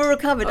 I've never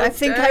recovered. Oh, I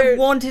think don't. I've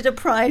wanted a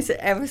prize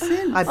ever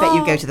since. I bet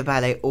you go to the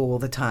ballet all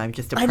the time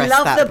just to I press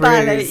love that the bruise.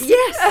 ballet.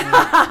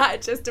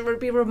 Yes. Just to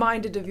be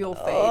reminded of your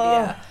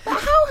failure. But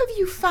how have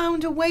you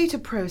found a way to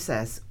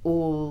process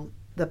all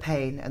the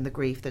pain and the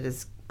grief that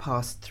has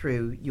passed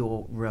through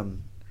your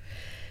room?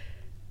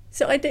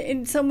 So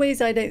in some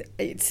ways, I don't.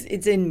 It's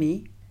in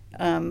me.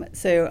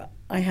 So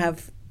I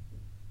have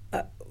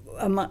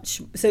a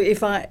much. So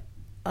if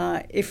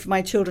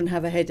my children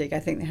have a headache, I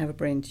think they have a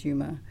brain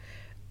tumour.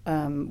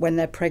 When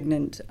they're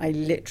pregnant, I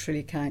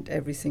literally count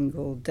every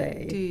single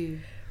day. Do you?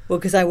 Well,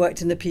 because I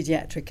worked in the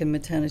paediatric and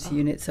maternity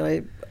unit,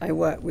 so I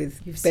work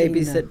with You've seen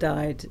babies them. that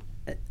died,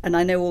 and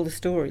I know all the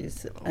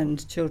stories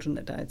and children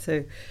that died.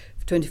 So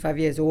for 25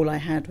 years, all I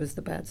had was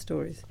the bad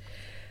stories.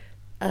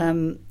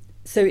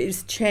 So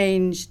it's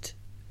changed.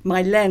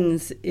 My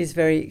lens is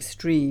very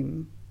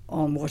extreme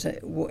on what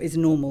is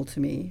normal to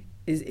me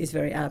is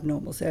very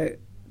abnormal. So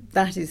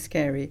that is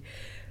scary.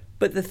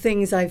 But the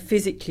things I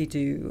physically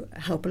do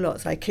help a lot.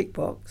 So I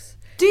kickbox.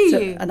 Do you? So,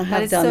 and I have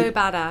that is done. so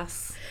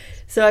badass.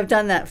 So I've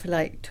done that for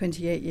like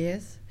 28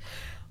 years.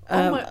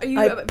 Oh my- are you-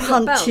 I have you got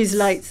punch his belts?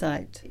 lights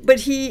out.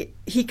 But he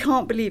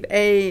can't believe,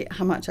 A,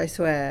 how much I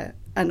swear,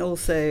 and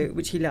also,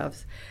 which he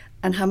loves,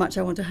 and how much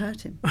I want to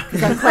hurt him,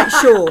 because I'm quite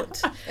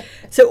short.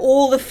 So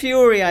all the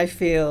fury I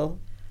feel,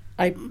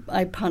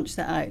 I punch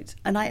that out.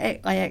 And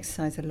I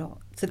exercise a lot.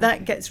 So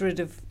that gets rid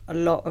of a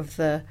lot of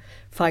the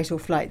fight or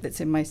flight that's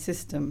in my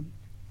system.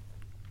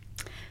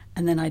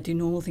 And then I do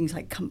normal things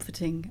like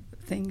comforting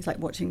things, like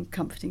watching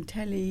comforting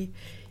telly,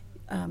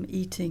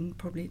 eating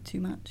probably too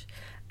much.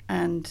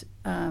 And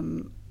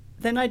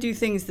then I do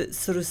things that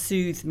sort of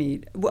soothe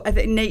me. I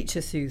think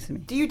nature soothes me.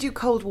 Do you do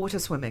cold water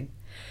swimming?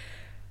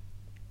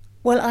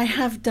 Well, I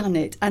have done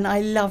it and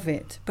I love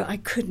it, but I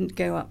couldn't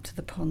go up to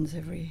the ponds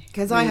every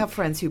Because I have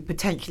friends who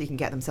potentially can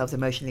get themselves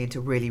emotionally into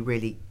really,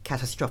 really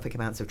catastrophic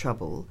amounts of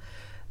trouble.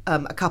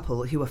 A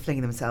couple who are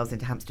flinging themselves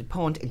into Hampstead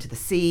Pond, into the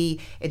sea,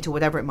 into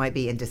whatever it might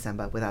be in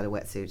December without a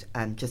wetsuit,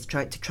 and just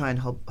try and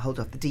hold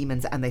off the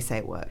demons, and they say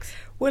it works.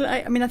 Well,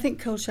 I mean, I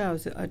think cold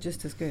showers are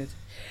just as good.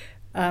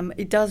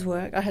 It does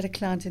work. I had a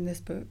client in this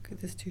book,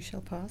 This Too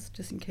Shall Pass,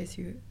 just in case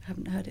you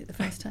haven't heard it the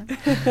first time,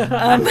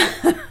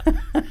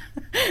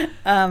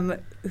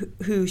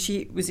 who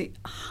she was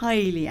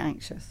highly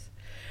anxious.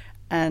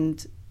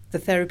 And the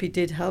therapy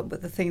did help,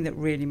 but the thing that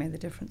really made the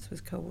difference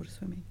was cold water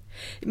swimming.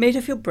 It made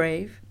her feel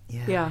brave.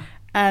 Yeah.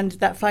 And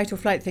that fight or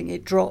flight thing,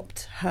 it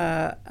dropped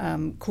her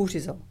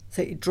cortisol.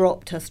 So it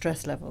dropped her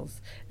stress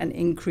levels and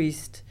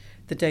increased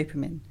the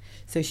dopamine.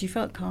 So she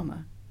felt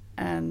calmer.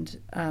 And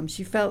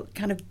she felt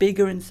kind of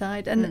bigger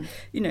inside. And,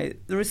 you know,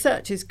 the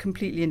research is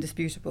completely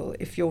indisputable.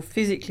 If you're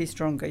physically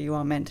stronger, you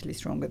are mentally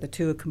stronger. The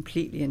two are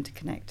completely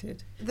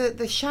interconnected.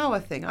 The shower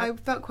thing, I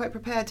felt quite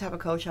prepared to have a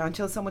cold shower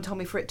until someone told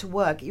me for it to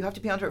work, you have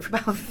to be under it for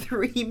about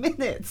 3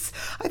 minutes.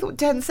 I thought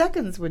 10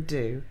 seconds would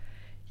do.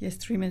 Yes,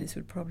 3 minutes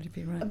would probably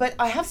be right. But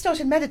I have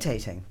started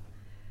meditating.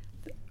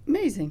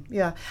 Amazing.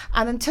 Yeah.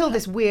 And until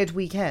this weird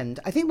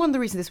weekend, I think one of the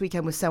reasons this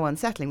weekend was so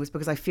unsettling was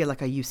because I feel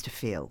like I used to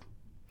feel.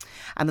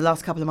 And the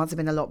last couple of months have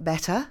been a lot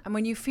better. And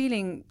when you're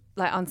feeling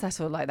like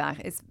unsettled like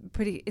that, it's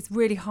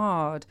really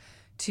hard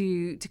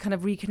to kind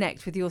of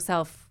reconnect with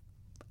yourself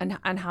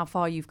and how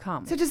far you've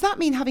come. So does that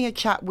mean having a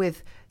chat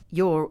with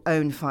your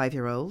own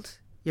 5-year-old,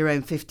 your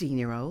own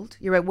 15-year-old,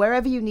 your own,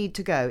 wherever you need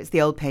to go? It's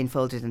the old pain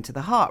folded into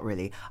the heart,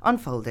 really.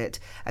 Unfold it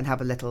and have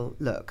a little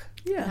look.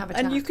 Yeah, have a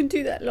and chat. you can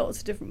do that lots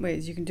of different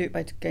ways. You can do it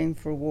by going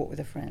for a walk with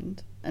a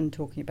friend and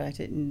talking about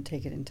it and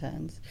take it in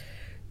turns.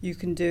 You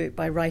can do it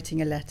by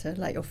writing a letter,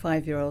 like your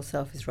 5-year-old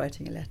self is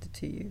writing a letter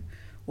to you,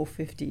 or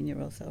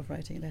 15-year-old self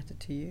writing a letter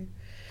to you.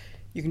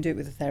 You can do it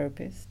with a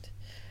therapist.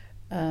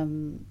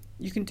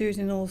 You can do it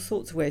in all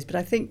sorts of ways, but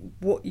I think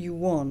what you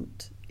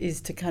want is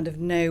to kind of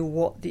know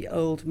what the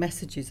old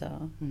messages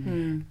are,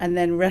 and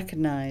then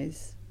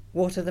recognise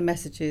what are the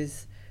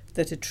messages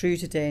that are true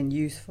today and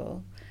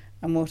useful,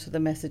 and what are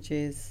the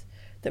messages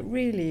that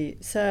really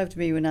served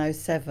me when I was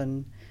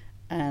 7.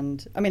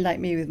 And, I mean, like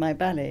me with my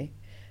ballet,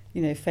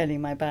 you know, failing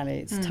my ballet.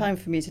 It's time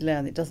for me to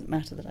learn it doesn't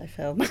matter that I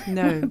failed my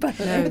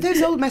ballet. But those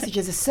old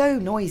messages are so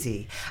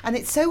noisy, and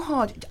it's so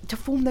hard to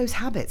form those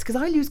habits, because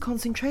I lose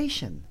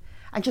concentration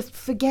and just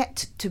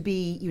forget to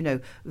be, you know,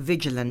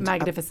 vigilant,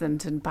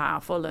 magnificent and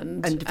powerful,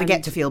 and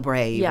forget to feel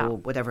brave, yeah. or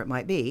whatever it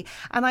might be.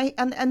 And I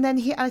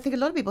think a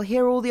lot of people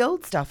hear all the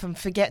old stuff and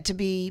forget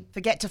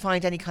to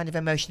find any kind of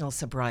emotional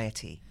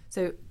sobriety.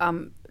 So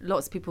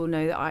lots of people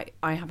know that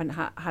I haven't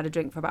had a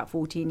drink for about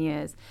 14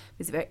 years,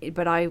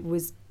 but I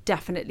was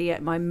definitely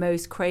at my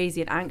most crazy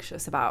and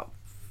anxious about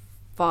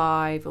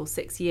 5 or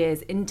 6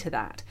 years into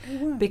that.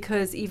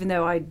 Because even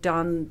though I'd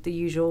done the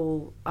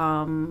usual,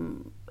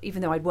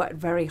 even though I'd worked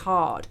very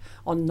hard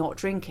on not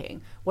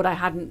drinking, what I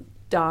hadn't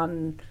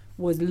done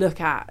was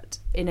look at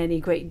in any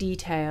great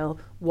detail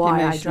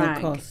why I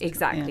drank. Cost.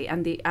 Exactly. Yeah.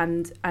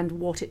 And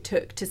what it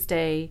took to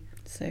stay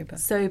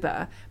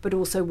sober, but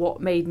also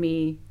what made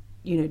me,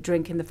 you know,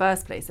 drink in the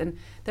first place. And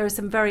there are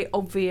some very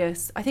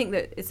obvious, I think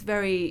that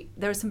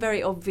there are some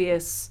very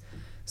obvious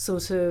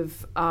sort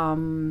of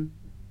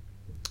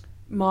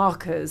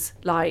markers,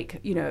 like,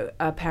 you know,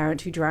 a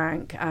parent who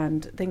drank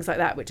and things like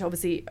that, which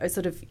obviously are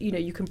sort of, you know,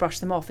 you can brush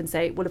them off and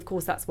say, well, of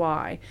course that's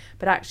why.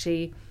 But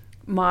actually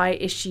my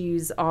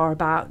issues are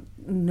about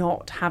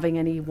not having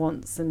any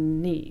wants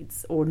and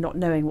needs, or not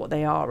knowing what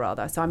they are,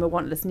 rather. So I'm a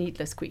wantless,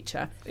 needless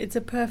creature. It's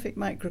a perfect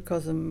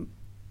microcosm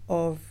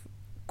of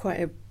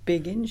quite a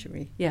big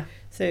injury. Yeah.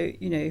 So,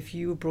 you know, if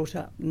you were brought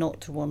up not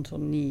to want or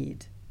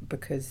need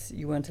because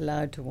you weren't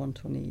allowed to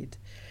want or need,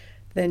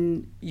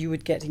 then you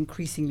would get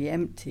increasingly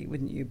empty,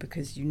 wouldn't you?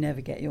 Because you never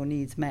get your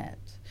needs met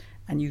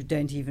and you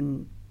don't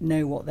even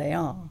know what they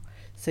are.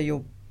 So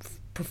you're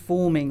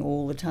performing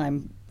all the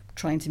time,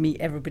 trying to meet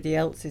everybody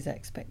else's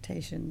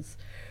expectations.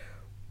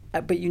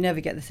 But you never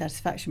get the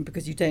satisfaction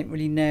because you don't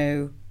really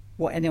know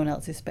what anyone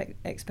else's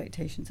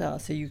expectations are.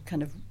 So you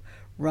kind of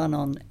run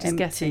on Just empty.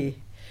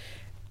 guessing.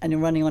 And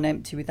you're running on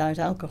empty without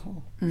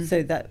alcohol.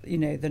 So that, you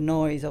know, the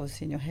noise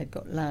obviously in your head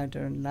got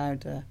louder and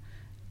louder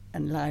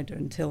and louder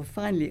until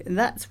finally, and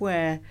that's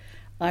where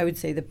I would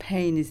say the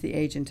pain is the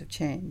agent of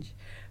change.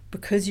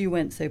 Because you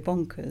went so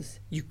bonkers,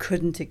 you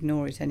couldn't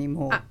ignore it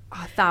anymore.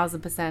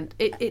 1,000%.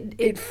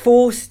 It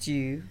forced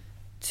you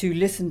to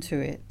listen to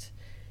it,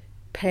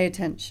 pay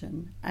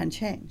attention and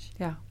change.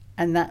 Yeah.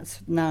 And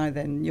that's now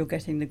then you're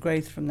getting the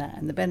growth from that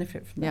and the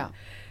benefit from that. Yeah.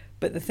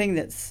 But the thing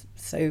that's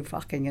so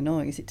fucking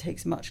annoying is it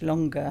takes much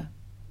longer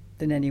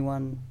than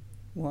anyone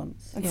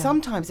wants. And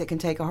sometimes it can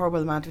take a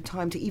horrible amount of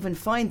time to even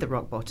find the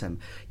rock bottom.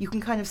 You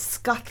can kind of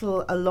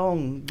scuttle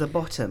along the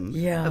bottom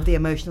of the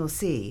emotional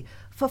sea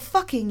for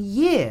fucking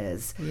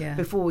years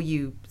before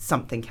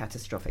something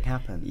catastrophic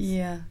happens.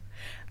 Yeah.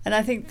 And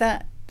I think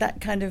that that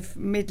kind of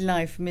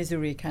midlife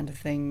misery kind of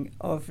thing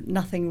of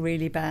nothing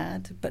really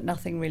bad but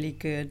nothing really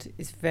good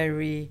is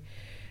very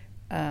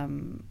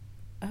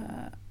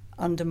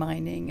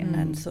undermining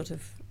and sort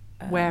of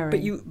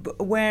wearing.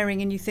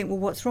 Wearing, and you think, well,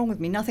 what's wrong with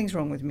me? Nothing's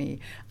wrong with me.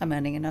 I'm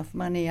earning enough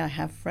money, I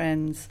have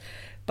friends,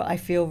 but I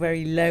feel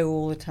very low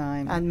all the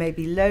time. And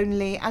maybe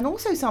lonely, and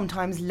also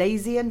sometimes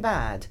lazy and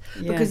bad,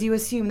 because you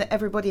assume that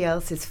everybody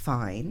else is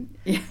fine,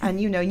 and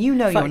you know you're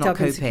not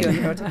coping.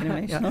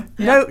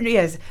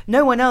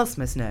 No one else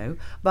must know,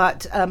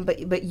 but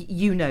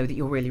you know that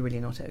you're really,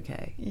 really not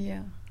okay.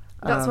 Yeah.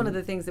 That's one of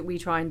the things that we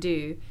try and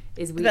do.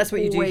 That's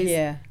what you do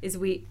here. Is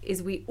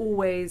we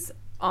always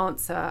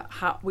answer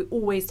we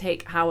always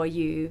take "How are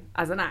you?"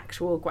 as an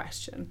actual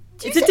question.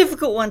 It's a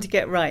difficult one to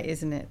get right,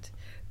 isn't it?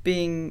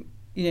 Being,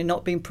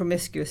 not being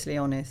promiscuously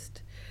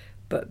honest,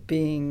 but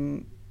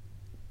being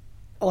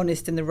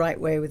honest in the right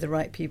way with the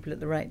right people at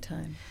the right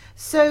time.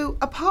 So,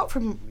 apart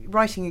from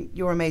writing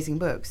your amazing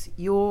books,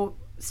 you're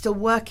still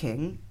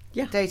working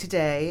day to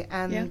day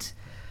and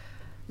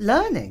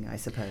learning, I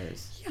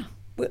suppose. Yeah.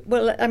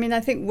 Well, I mean, I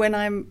think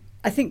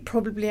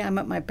probably I'm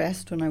at my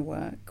best when I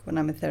work, when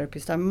I'm a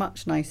therapist. I'm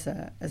much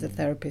nicer as a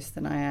therapist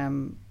than I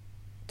am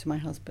to my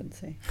husband,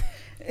 say.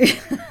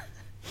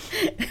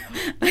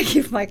 I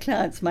give my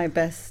clients my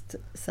best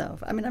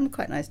self. I mean, I'm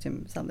quite nice to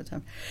him some of the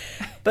time.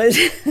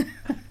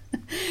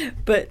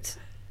 But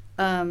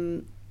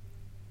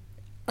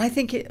I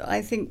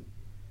think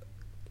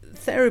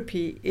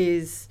therapy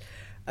is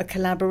a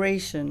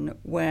collaboration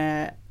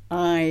where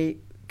I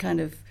kind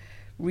of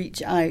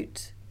reach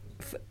out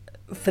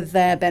for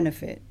their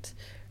benefit,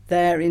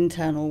 their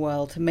internal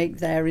world, to make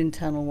their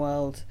internal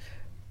world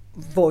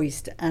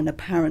voiced and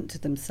apparent to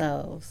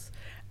themselves,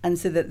 and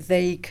so that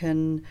they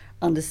can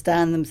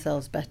understand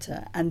themselves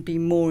better and be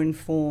more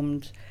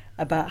informed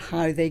about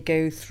how they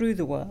go through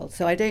the world.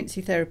 So I don't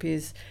see therapy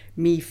as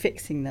me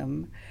fixing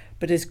them,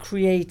 but as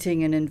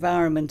creating an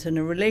environment and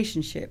a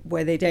relationship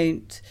where they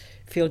don't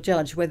feel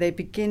judged, where they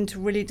begin to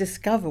really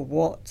discover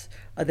what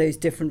are those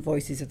different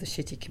voices of the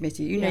shitty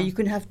committee. You know, you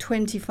can have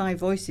 25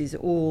 voices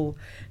all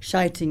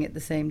shouting at the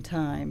same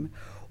time,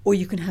 or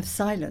you can have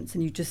silence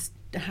and you just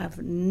have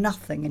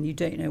nothing and you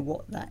don't know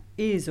what that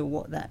is or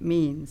what that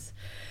means.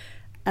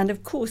 And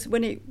of course,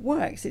 when it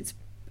works, it's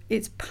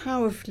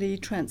powerfully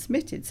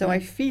transmitted. So I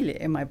feel it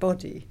in my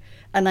body,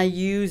 and I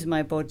use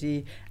my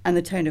body and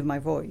the tone of my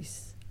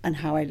voice and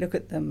how I look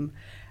at them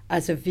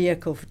as a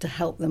vehicle to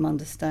help them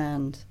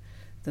understand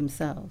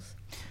themselves.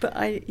 But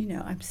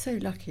I'm so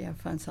lucky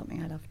I've found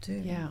something I love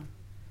doing. Yeah.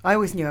 I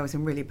always knew I was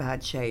in really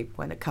bad shape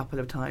when a couple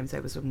of times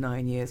over sort of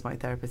 9 years my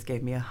therapist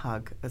gave me a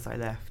hug as I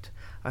left.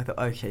 I thought,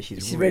 okay,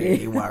 she's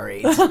really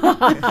worried.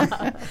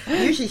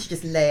 Usually she'd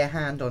just lay a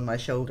hand on my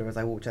shoulder as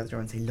I walked out the door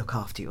and say, look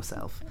after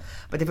yourself.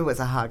 But if it was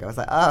a hug, I was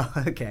like, oh,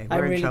 okay,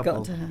 we're in trouble.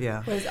 Got to her.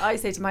 Yeah. Whereas I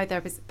say to my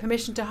therapist,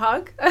 permission to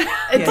hug?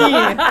 Do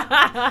you?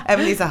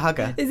 Emily's a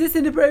hugger. Is this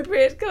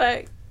inappropriate?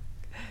 Correct.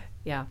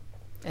 Yeah.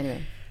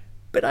 Anyway.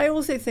 But I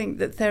also think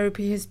that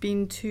therapy has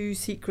been too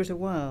secret a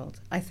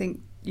world. I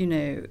think,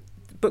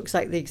 books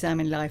like The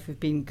Examined Life have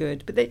been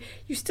good, but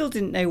you still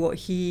didn't know what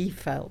he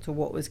felt or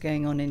what was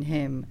going on in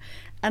him.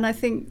 And I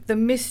think the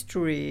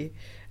mystery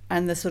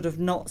and the sort of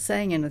not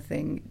saying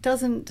anything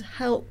doesn't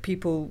help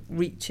people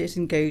reach it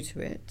and go to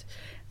it.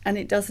 And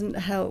it doesn't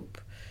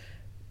help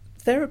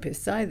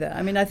therapists either.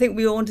 I mean, I think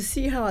we all want to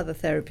see how other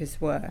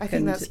therapists work. I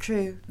think that's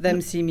true.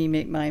 Them see me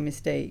make my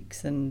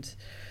mistakes and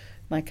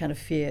my kind of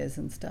fears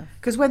and stuff.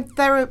 Because when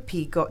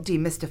therapy got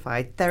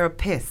demystified,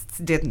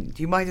 therapists didn't.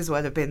 You might as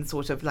well have been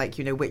sort of like,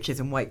 witches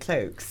in white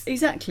cloaks.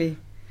 Exactly.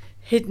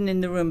 Hidden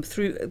in the room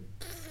through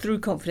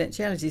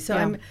confidentiality. So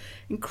I'm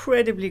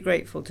incredibly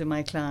grateful to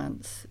my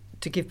clients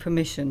to give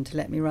permission to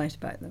let me write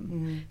about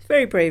them. It's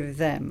very brave of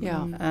them.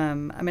 Yeah. I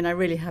mean, I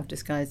really have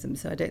disguised them,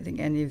 so I don't think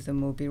any of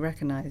them will be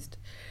recognised.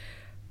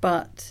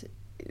 But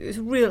it's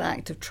a real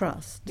act of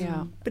trust.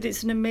 Yeah. But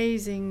it's an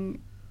amazing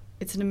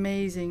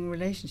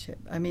relationship.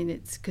 I mean,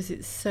 it's because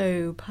it's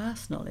so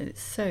personal and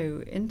it's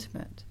so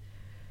intimate.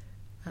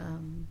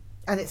 And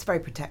it's very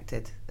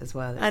protected as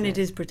well. And it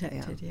is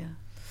protected, yeah.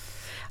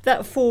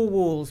 That four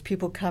walls,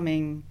 people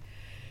coming,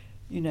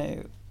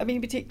 I mean,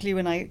 particularly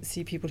when I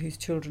see people whose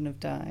children have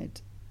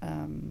died,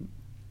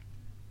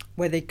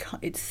 where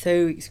it's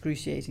so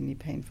excruciatingly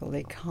painful,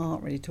 they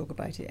can't really talk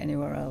about it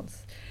anywhere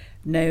else,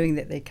 knowing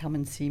that they come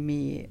and see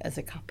me as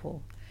a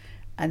couple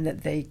and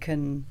that they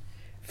can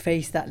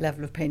face that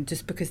level of pain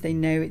just because they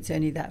know it's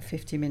only that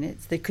 50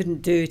 minutes. They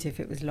couldn't do it if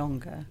it was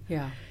longer.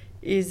 Yeah.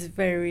 Is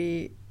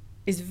very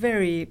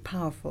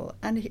powerful,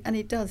 and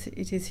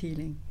it is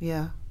healing.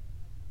 Yeah.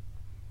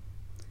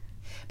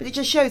 But it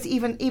just shows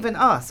even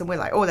us, and we're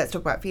like, oh, let's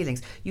talk about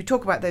feelings. You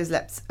talk about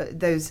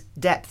those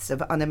depths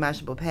of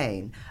unimaginable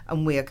pain,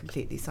 and we are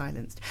completely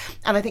silenced.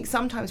 And I think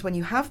sometimes when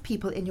you have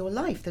people in your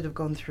life that have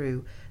gone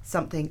through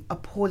something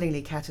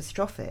appallingly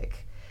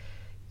catastrophic,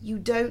 you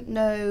don't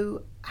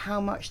know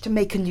how much to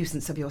make a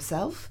nuisance of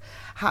yourself,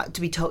 how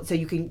to be told, so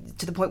you can,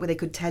 to the point where they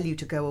could tell you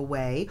to go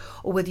away,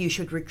 or whether you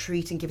should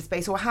retreat and give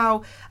space, or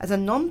how, as a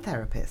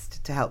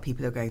non-therapist, to help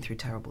people who are going through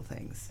terrible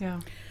things. Yeah.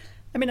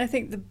 I mean, I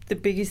think the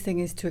biggest thing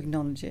is to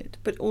acknowledge it,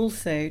 but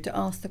also to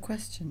ask the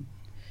question.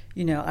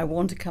 You know, I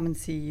want to come and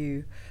see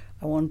you.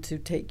 I want to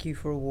take you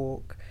for a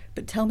walk,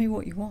 but tell me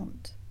what you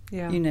want.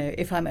 Yeah. You know,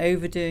 if I'm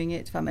overdoing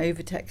it, if I'm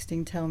over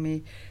texting, tell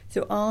me.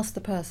 So ask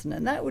the person.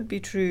 And that would be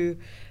true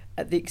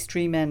at the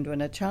extreme end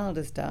when a child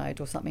has died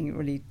or something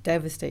really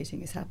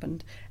devastating has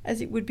happened, as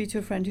it would be to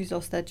a friend who's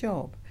lost their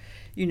job.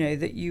 You know,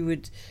 that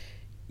you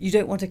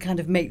don't want to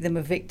kind of make them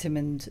a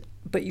victim,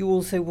 but you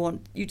also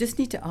you just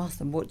need to ask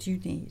them, what do you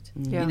need?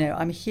 Yeah. You know,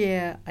 I'm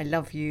here, I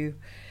love you,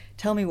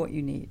 tell me what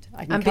you need.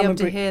 I can And be come able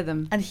to bring- hear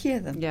them. And hear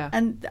them. Yeah.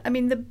 And I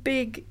mean,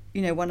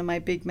 one of my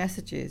big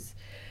messages,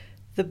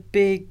 the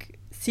big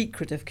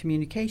secret of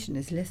communication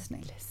is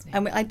listening.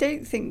 And I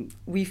don't think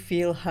we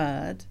feel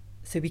heard,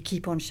 so we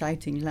keep on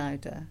shouting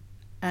louder,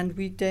 and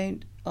we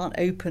aren't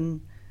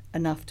open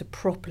enough to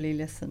properly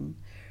listen,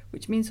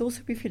 which means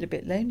also we feel a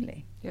bit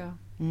lonely. Yeah.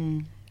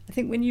 I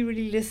think when you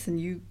really listen,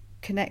 you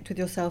connect with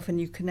yourself and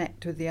you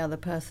connect with the other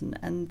person,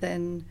 and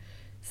then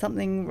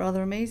something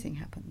rather amazing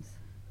happens.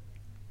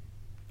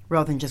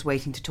 Rather than just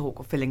waiting to talk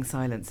or filling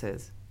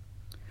silences.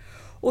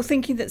 Or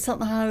thinking that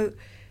somehow,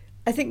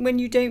 I think when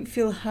you don't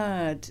feel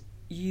heard,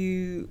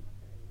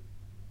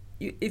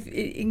 if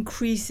it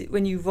increases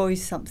when you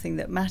voice something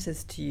that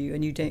matters to you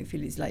and you don't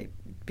feel it's like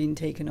being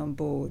taken on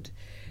board,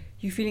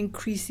 you feel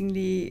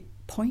increasingly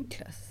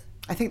pointless.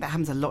 I think that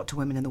happens a lot to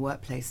women in the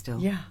workplace still.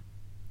 Yeah.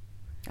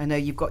 I know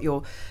you've got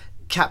your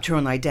chapter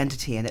on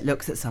identity and it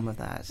looks at some of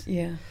that.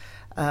 Yeah.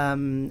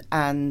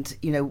 And,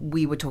 you know,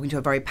 we were talking to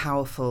a very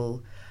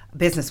powerful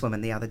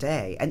businesswoman the other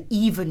day, and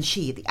even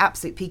she, at the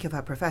absolute peak of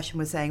her profession,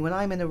 was saying, when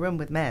I'm in a room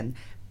with men,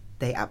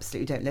 they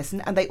absolutely don't listen,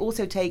 and they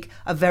also take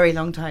a very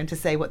long time to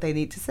say what they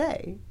need to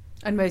say.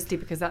 And mostly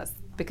because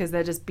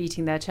they're just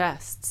beating their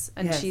chests.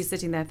 And Yes. she's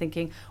sitting there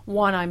thinking,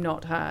 1, I'm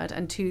not heard,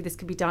 and 2, this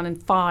could be done in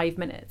 5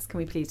 minutes. Can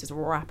we please just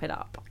wrap it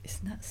up?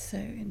 Isn't that so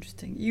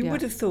interesting? You Yeah.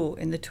 would have thought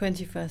in the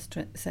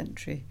 21st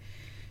century,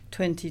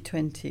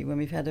 2020, when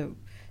we've had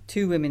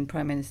 2 women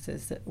prime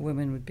ministers, that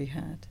women would be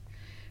heard.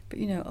 But,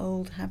 you know,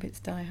 old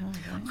habits die hard,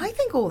 right? I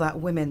think all that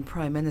women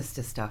prime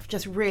minister stuff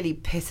just really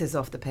pisses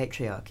off the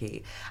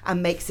patriarchy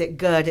and makes it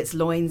gird its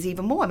loins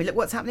even more. I mean, look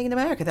what's happening in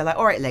America. They're like,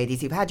 all right,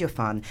 ladies, you've had your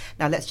fun.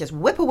 Now let's just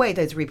whip away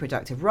those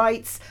reproductive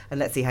rights and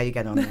let's see how you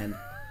get on then.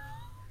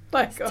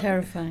 It's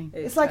terrifying.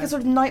 It's like a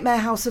sort of nightmare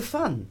house of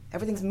fun.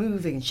 Everything's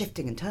moving and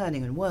shifting and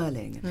turning and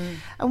whirling.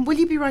 And will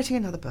you be writing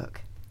another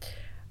book?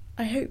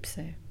 I hope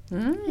so.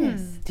 Mm.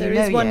 Yes. Do There you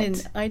is know one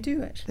yet? I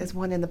do actually. There's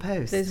one in the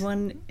post. There's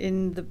one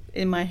in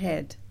my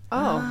head.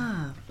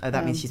 Oh,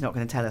 That means she's not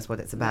going to tell us what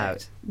it's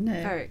about. No,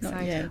 Very not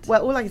exciting. yet.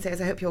 Well, all I can say is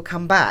I hope you'll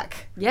come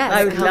back. yes.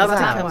 I would comes love to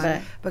out. come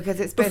back. Because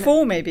it's been...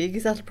 Before maybe,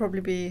 because that'll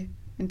probably be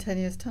in 10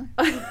 years' time.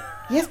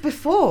 Yes,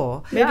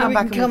 before. Maybe Come we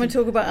back can come and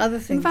talk about other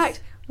things. In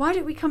fact, why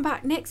don't we come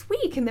back next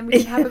week and then we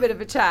can have a bit of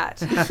a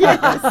chat?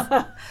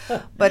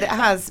 But it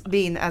has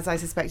been, as I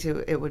suspect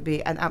it would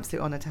be, an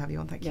absolute honour to have you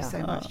on. Thank you Yeah.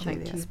 so much, thank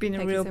Julia. you. It's been a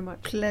Thank you real so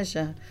much.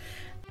 pleasure.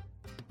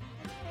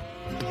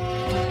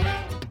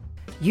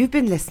 You've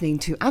been listening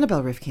to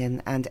Annabel Rivkin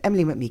and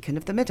Emily McMeekan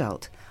of The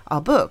Midult.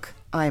 Our book,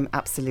 I'm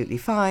Absolutely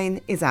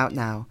Fine, is out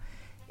now.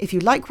 If you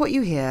like what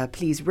you hear,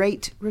 please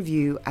rate,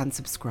 review and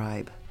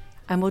subscribe.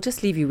 And we'll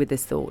just leave you with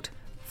this thought: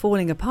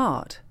 falling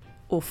apart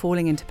or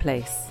falling into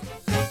place.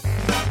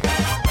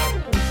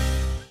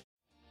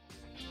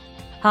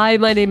 Hi,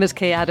 my name is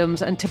Kay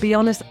Adams, and to be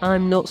honest,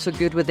 I'm not so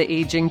good with the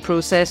ageing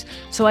process,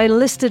 so I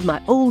enlisted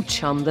my old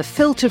chum, the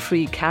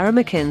filter-free Cara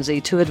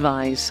McKenzie, to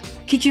advise.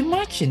 Could you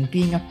imagine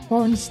being a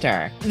porn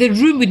star? The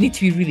room would need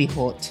to be really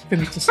hot for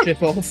me to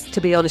strip off. To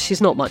be honest,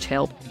 she's not much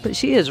help, but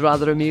she is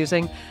rather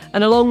amusing.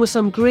 And along with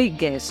some great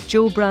guests,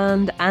 Joe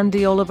Brand,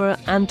 Andy Oliver,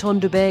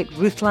 Anton Dubek,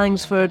 Ruth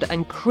Langsford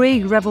and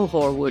Craig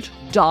Revel-Horwood,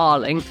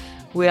 darling,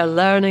 we are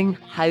learning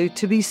how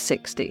to be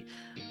 60.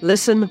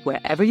 Listen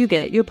wherever you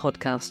get your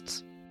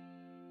podcasts.